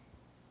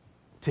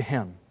 to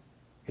him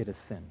it is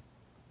sin.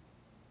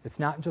 It's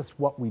not just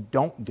what we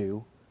don't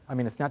do. I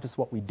mean, it's not just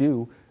what we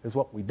do, it's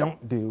what we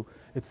don't do.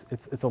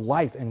 It's a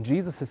life. And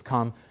Jesus has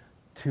come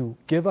to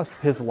give us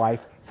His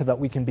life so that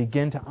we can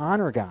begin to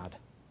honor God.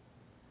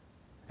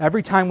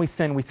 Every time we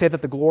sin, we say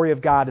that the glory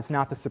of God is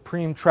not the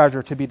supreme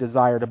treasure to be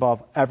desired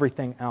above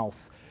everything else.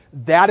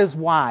 That is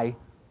why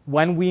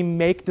when we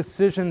make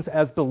decisions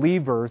as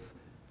believers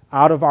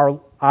out of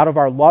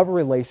our love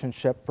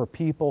relationship for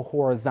people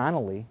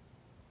horizontally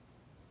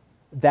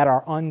that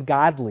are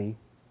ungodly,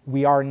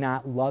 we are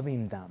not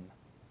loving them.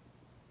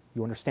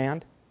 You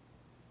understand?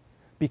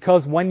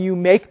 Because when you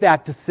make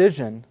that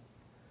decision,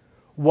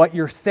 what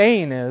you're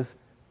saying is,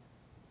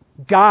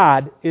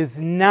 God is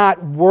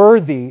not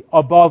worthy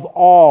above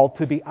all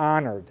to be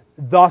honored.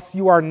 Thus,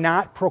 you are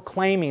not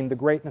proclaiming the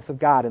greatness of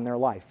God in their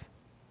life.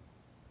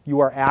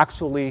 You are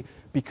actually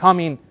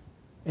becoming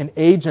an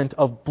agent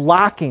of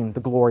blocking the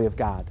glory of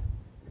God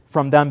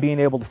from them being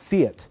able to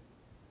see it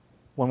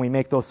when we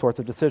make those sorts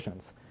of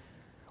decisions.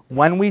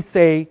 When we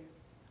say,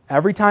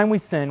 every time we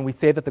sin, we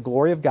say that the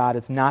glory of God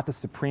is not the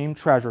supreme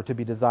treasure to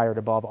be desired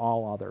above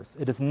all others.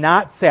 It is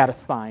not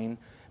satisfying.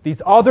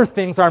 These other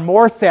things are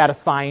more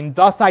satisfying,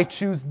 thus I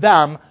choose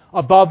them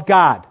above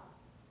God.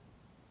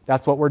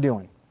 That's what we're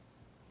doing.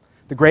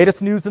 The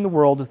greatest news in the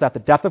world is that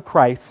in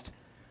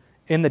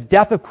the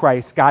death of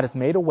Christ, God has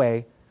made a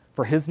way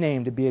for His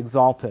name to be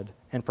exalted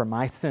and for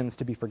my sins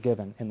to be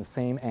forgiven in the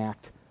same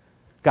act.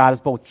 God is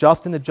both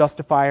just and the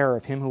justifier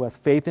of him who has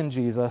faith in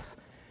Jesus,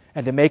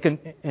 and to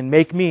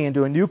make me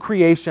into a new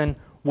creation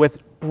with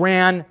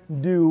brand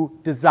new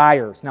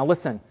desires. Now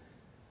listen,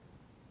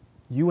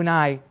 you and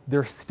I,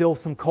 there's still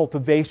some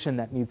cultivation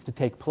that needs to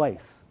take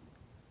place,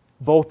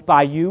 both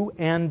by you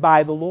and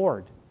by the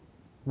Lord.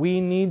 We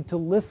need to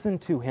listen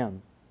to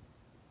Him.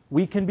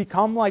 We can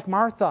become like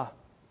Martha.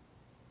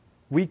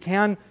 We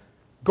can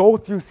go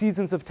through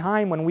seasons of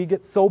time when we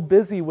get so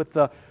busy with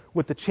the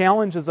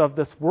challenges of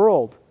this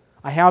world.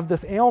 I have this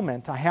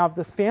ailment. I have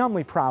this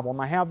family problem.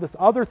 I have this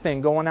other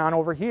thing going on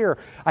over here.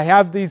 I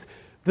have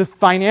this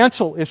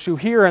financial issue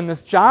here and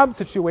this job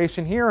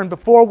situation here. And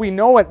before we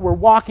know it, we're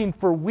walking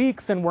for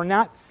weeks and we're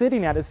not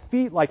sitting at His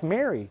feet like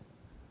Mary.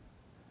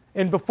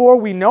 And before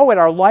we know it,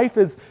 our life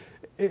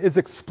is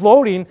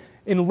exploding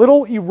in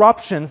little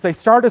eruptions. They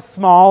start as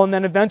small and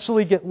then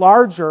eventually get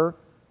larger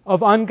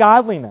of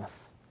ungodliness.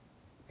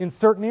 In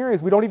certain areas,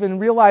 we don't even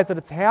realize that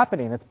it's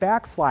happening. It's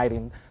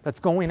backsliding that's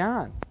going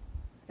on.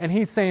 And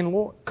He's saying,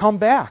 Lord, come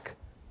back.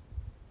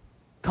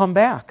 Come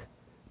back.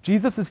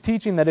 Jesus is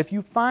teaching that if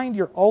you find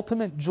your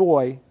ultimate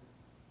joy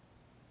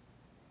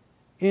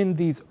in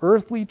these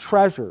earthly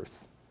treasures,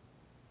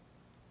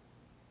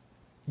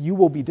 you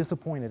will be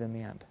disappointed in the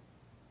end.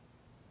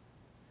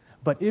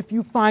 But if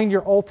you find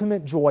your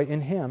ultimate joy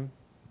in Him,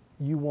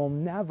 you will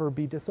never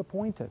be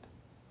disappointed.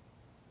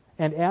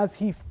 And as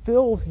He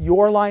fills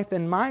your life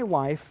and my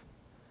life,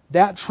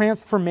 that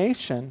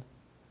transformation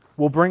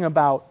will bring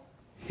about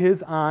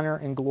His honor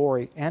and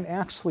glory, and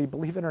actually,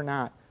 believe it or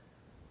not,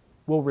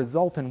 will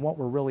result in what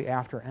we're really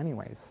after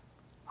anyways,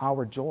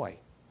 our joy.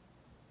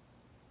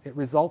 It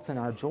results in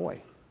our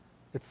joy.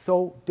 It's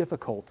so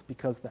difficult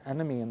because the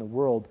enemy in the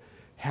world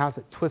has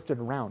it twisted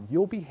around.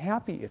 You'll be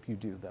happy if you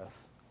do this.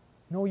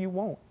 No, you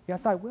won't. Yes,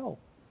 I will.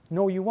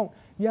 No, you won't.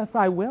 Yes,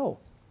 I will.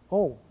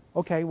 Oh,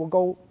 okay,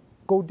 well,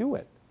 go do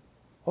it.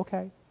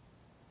 Okay.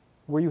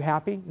 Were you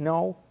happy?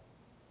 No.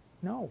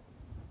 No.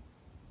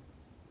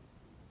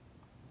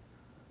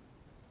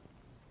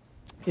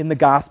 In the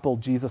gospel,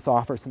 Jesus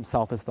offers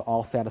Himself as the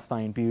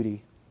all-satisfying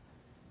beauty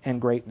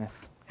and greatness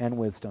and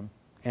wisdom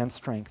and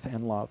strength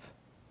and love.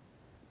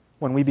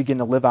 When we begin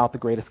to live out the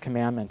greatest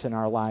commandment in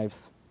our lives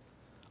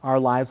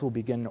will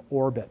begin to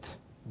orbit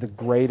the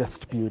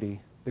greatest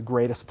beauty, the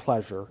greatest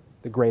pleasure,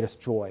 the greatest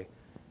joy.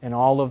 And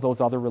all of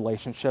those other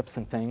relationships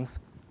and things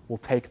will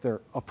take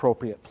their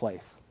appropriate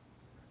place.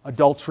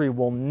 Adultery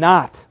will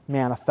not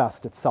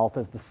manifest itself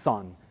as the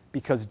sun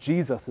because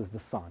Jesus is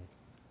the sun.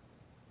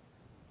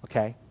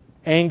 Okay?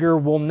 Anger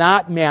will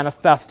not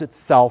manifest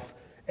itself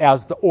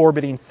as the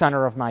orbiting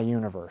center of my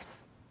universe.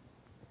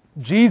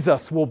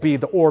 Jesus will be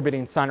the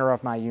orbiting center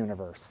of my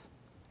universe.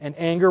 And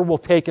anger will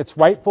take its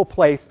rightful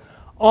place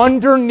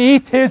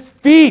underneath His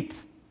feet.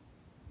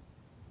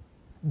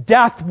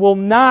 Death will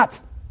not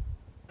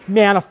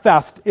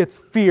manifest its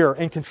fear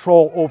and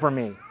control over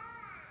me.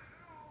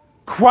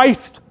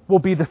 Christ will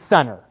be the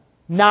center,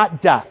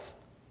 not death,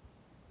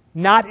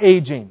 not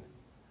aging,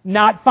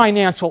 not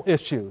financial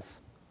issues,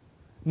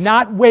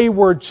 not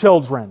wayward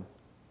children,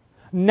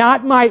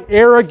 not my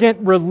arrogant,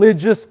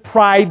 religious,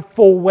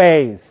 prideful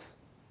ways.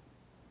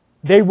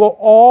 They will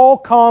all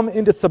come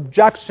into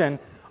subjection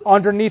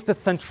underneath the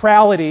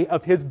centrality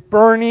of His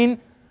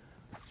burning,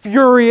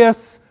 furious,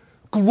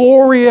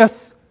 glorious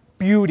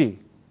beauty.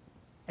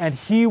 And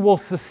He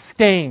will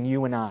sustain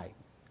you and I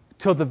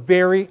till the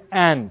very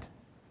end,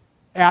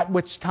 at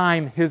which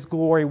time His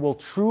glory will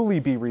truly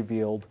be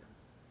revealed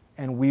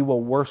and we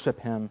will worship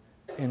Him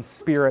in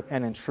spirit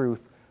and in truth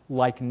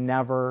like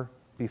never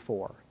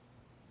before.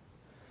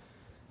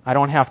 I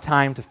don't have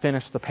time to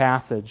finish the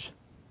passage.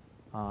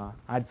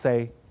 I'd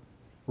say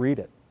read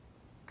it,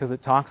 because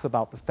it talks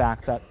about the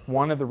fact that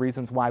one of the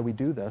reasons why we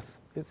do this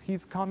is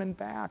He's coming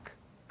back.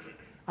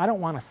 I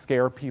don't want to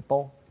scare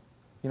people.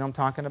 You know what I'm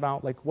talking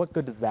about? Like, what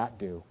good does that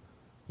do?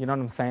 You know what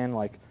I'm saying?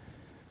 Like,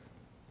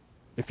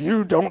 if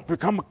you don't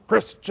become a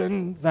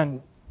Christian,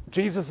 then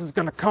Jesus is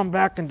going to come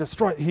back and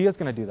destroy. He is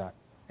going to do that.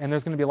 And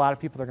there's going to be a lot of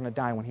people that are going to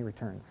die when He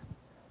returns.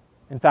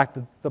 In fact,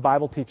 the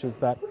Bible teaches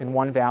that in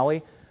one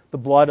valley, the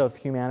blood of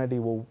humanity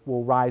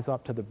will rise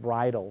up to the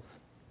bridles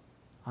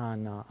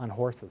on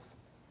horses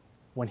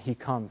when He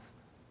comes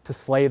to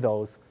slay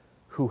those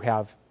who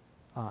have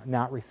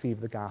not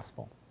received the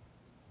gospel.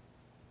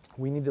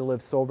 We need to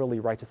live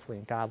soberly, righteously,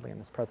 and godly in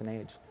this present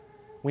age.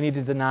 We need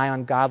to deny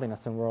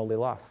ungodliness and worldly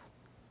lusts.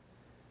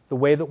 The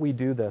way that we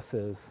do this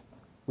is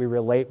we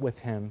relate with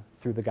Him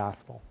through the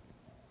gospel.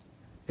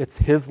 It's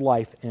His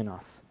life in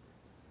us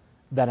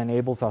that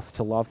enables us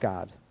to love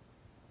God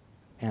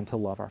and to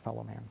love our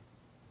fellow man.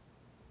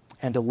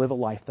 And to live a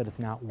life that is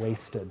not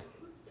wasted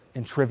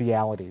in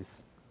trivialities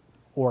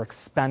or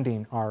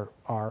expending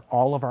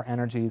all of our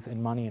energies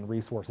and money and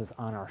resources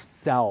on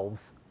ourselves,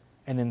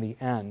 and in the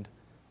end,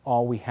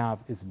 all we have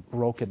is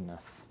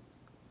brokenness.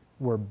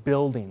 We're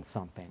building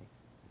something.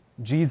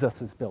 Jesus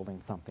is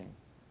building something.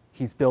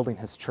 He's building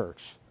His church.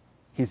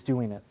 He's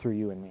doing it through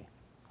you and me.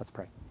 Let's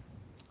pray.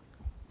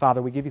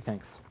 Father, we give You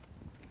thanks.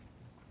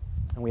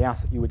 And we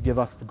ask that You would give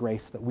us the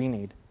grace that we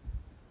need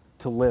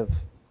to live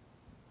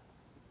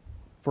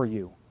for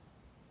You,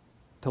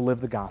 to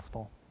live the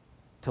gospel,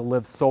 to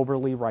live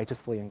soberly,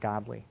 righteously, and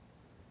godly.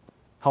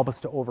 Help us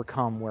to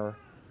overcome where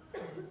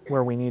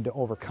we need to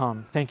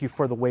overcome. Thank You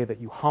for the way that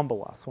You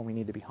humble us when we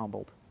need to be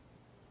humbled.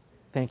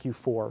 Thank You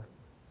for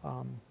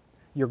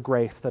Your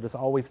grace that is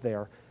always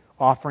there,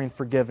 offering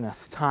forgiveness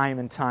time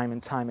and time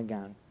and time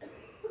again.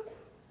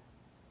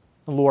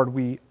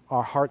 Lord,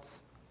 our heart's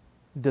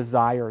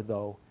desire,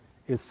 though,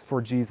 is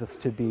for Jesus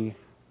to be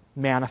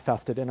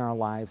manifested in our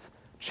lives.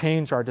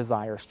 Change our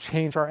desires,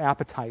 change our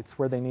appetites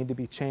where they need to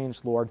be changed,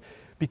 Lord.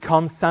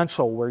 Become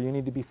central where You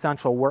need to be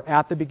central. We're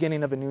at the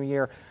beginning of a new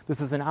year. This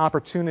is an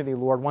opportunity,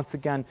 Lord, once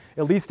again,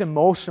 at least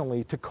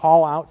emotionally, to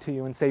call out to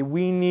You and say,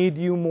 we need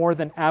You more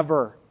than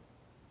ever.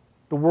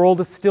 The world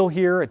is still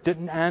here. It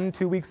didn't end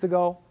 2 weeks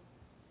ago.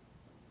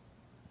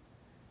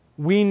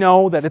 We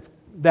know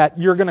that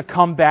You're going to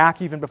come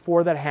back even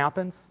before that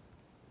happens.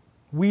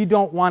 We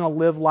don't want to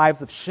live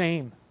lives of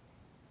shame.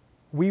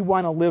 We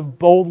want to live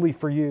boldly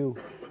for You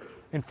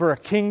and for a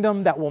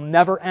kingdom that will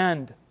never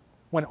end.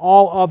 When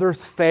all others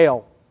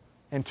fail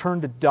and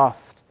turn to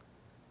dust,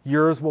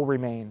 Yours will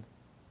remain.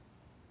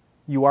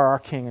 You are our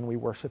King, and we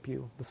worship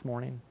you this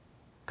morning.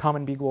 Come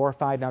and be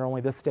glorified not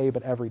only this day,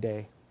 but every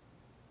day,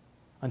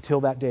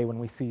 until that day when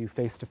we see you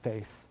face to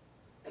face,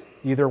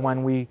 either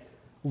when we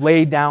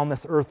lay down this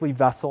earthly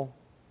vessel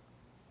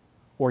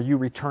or you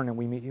return and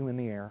we meet you in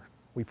the air.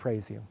 We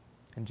praise you.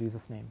 In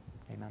Jesus' name,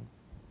 amen.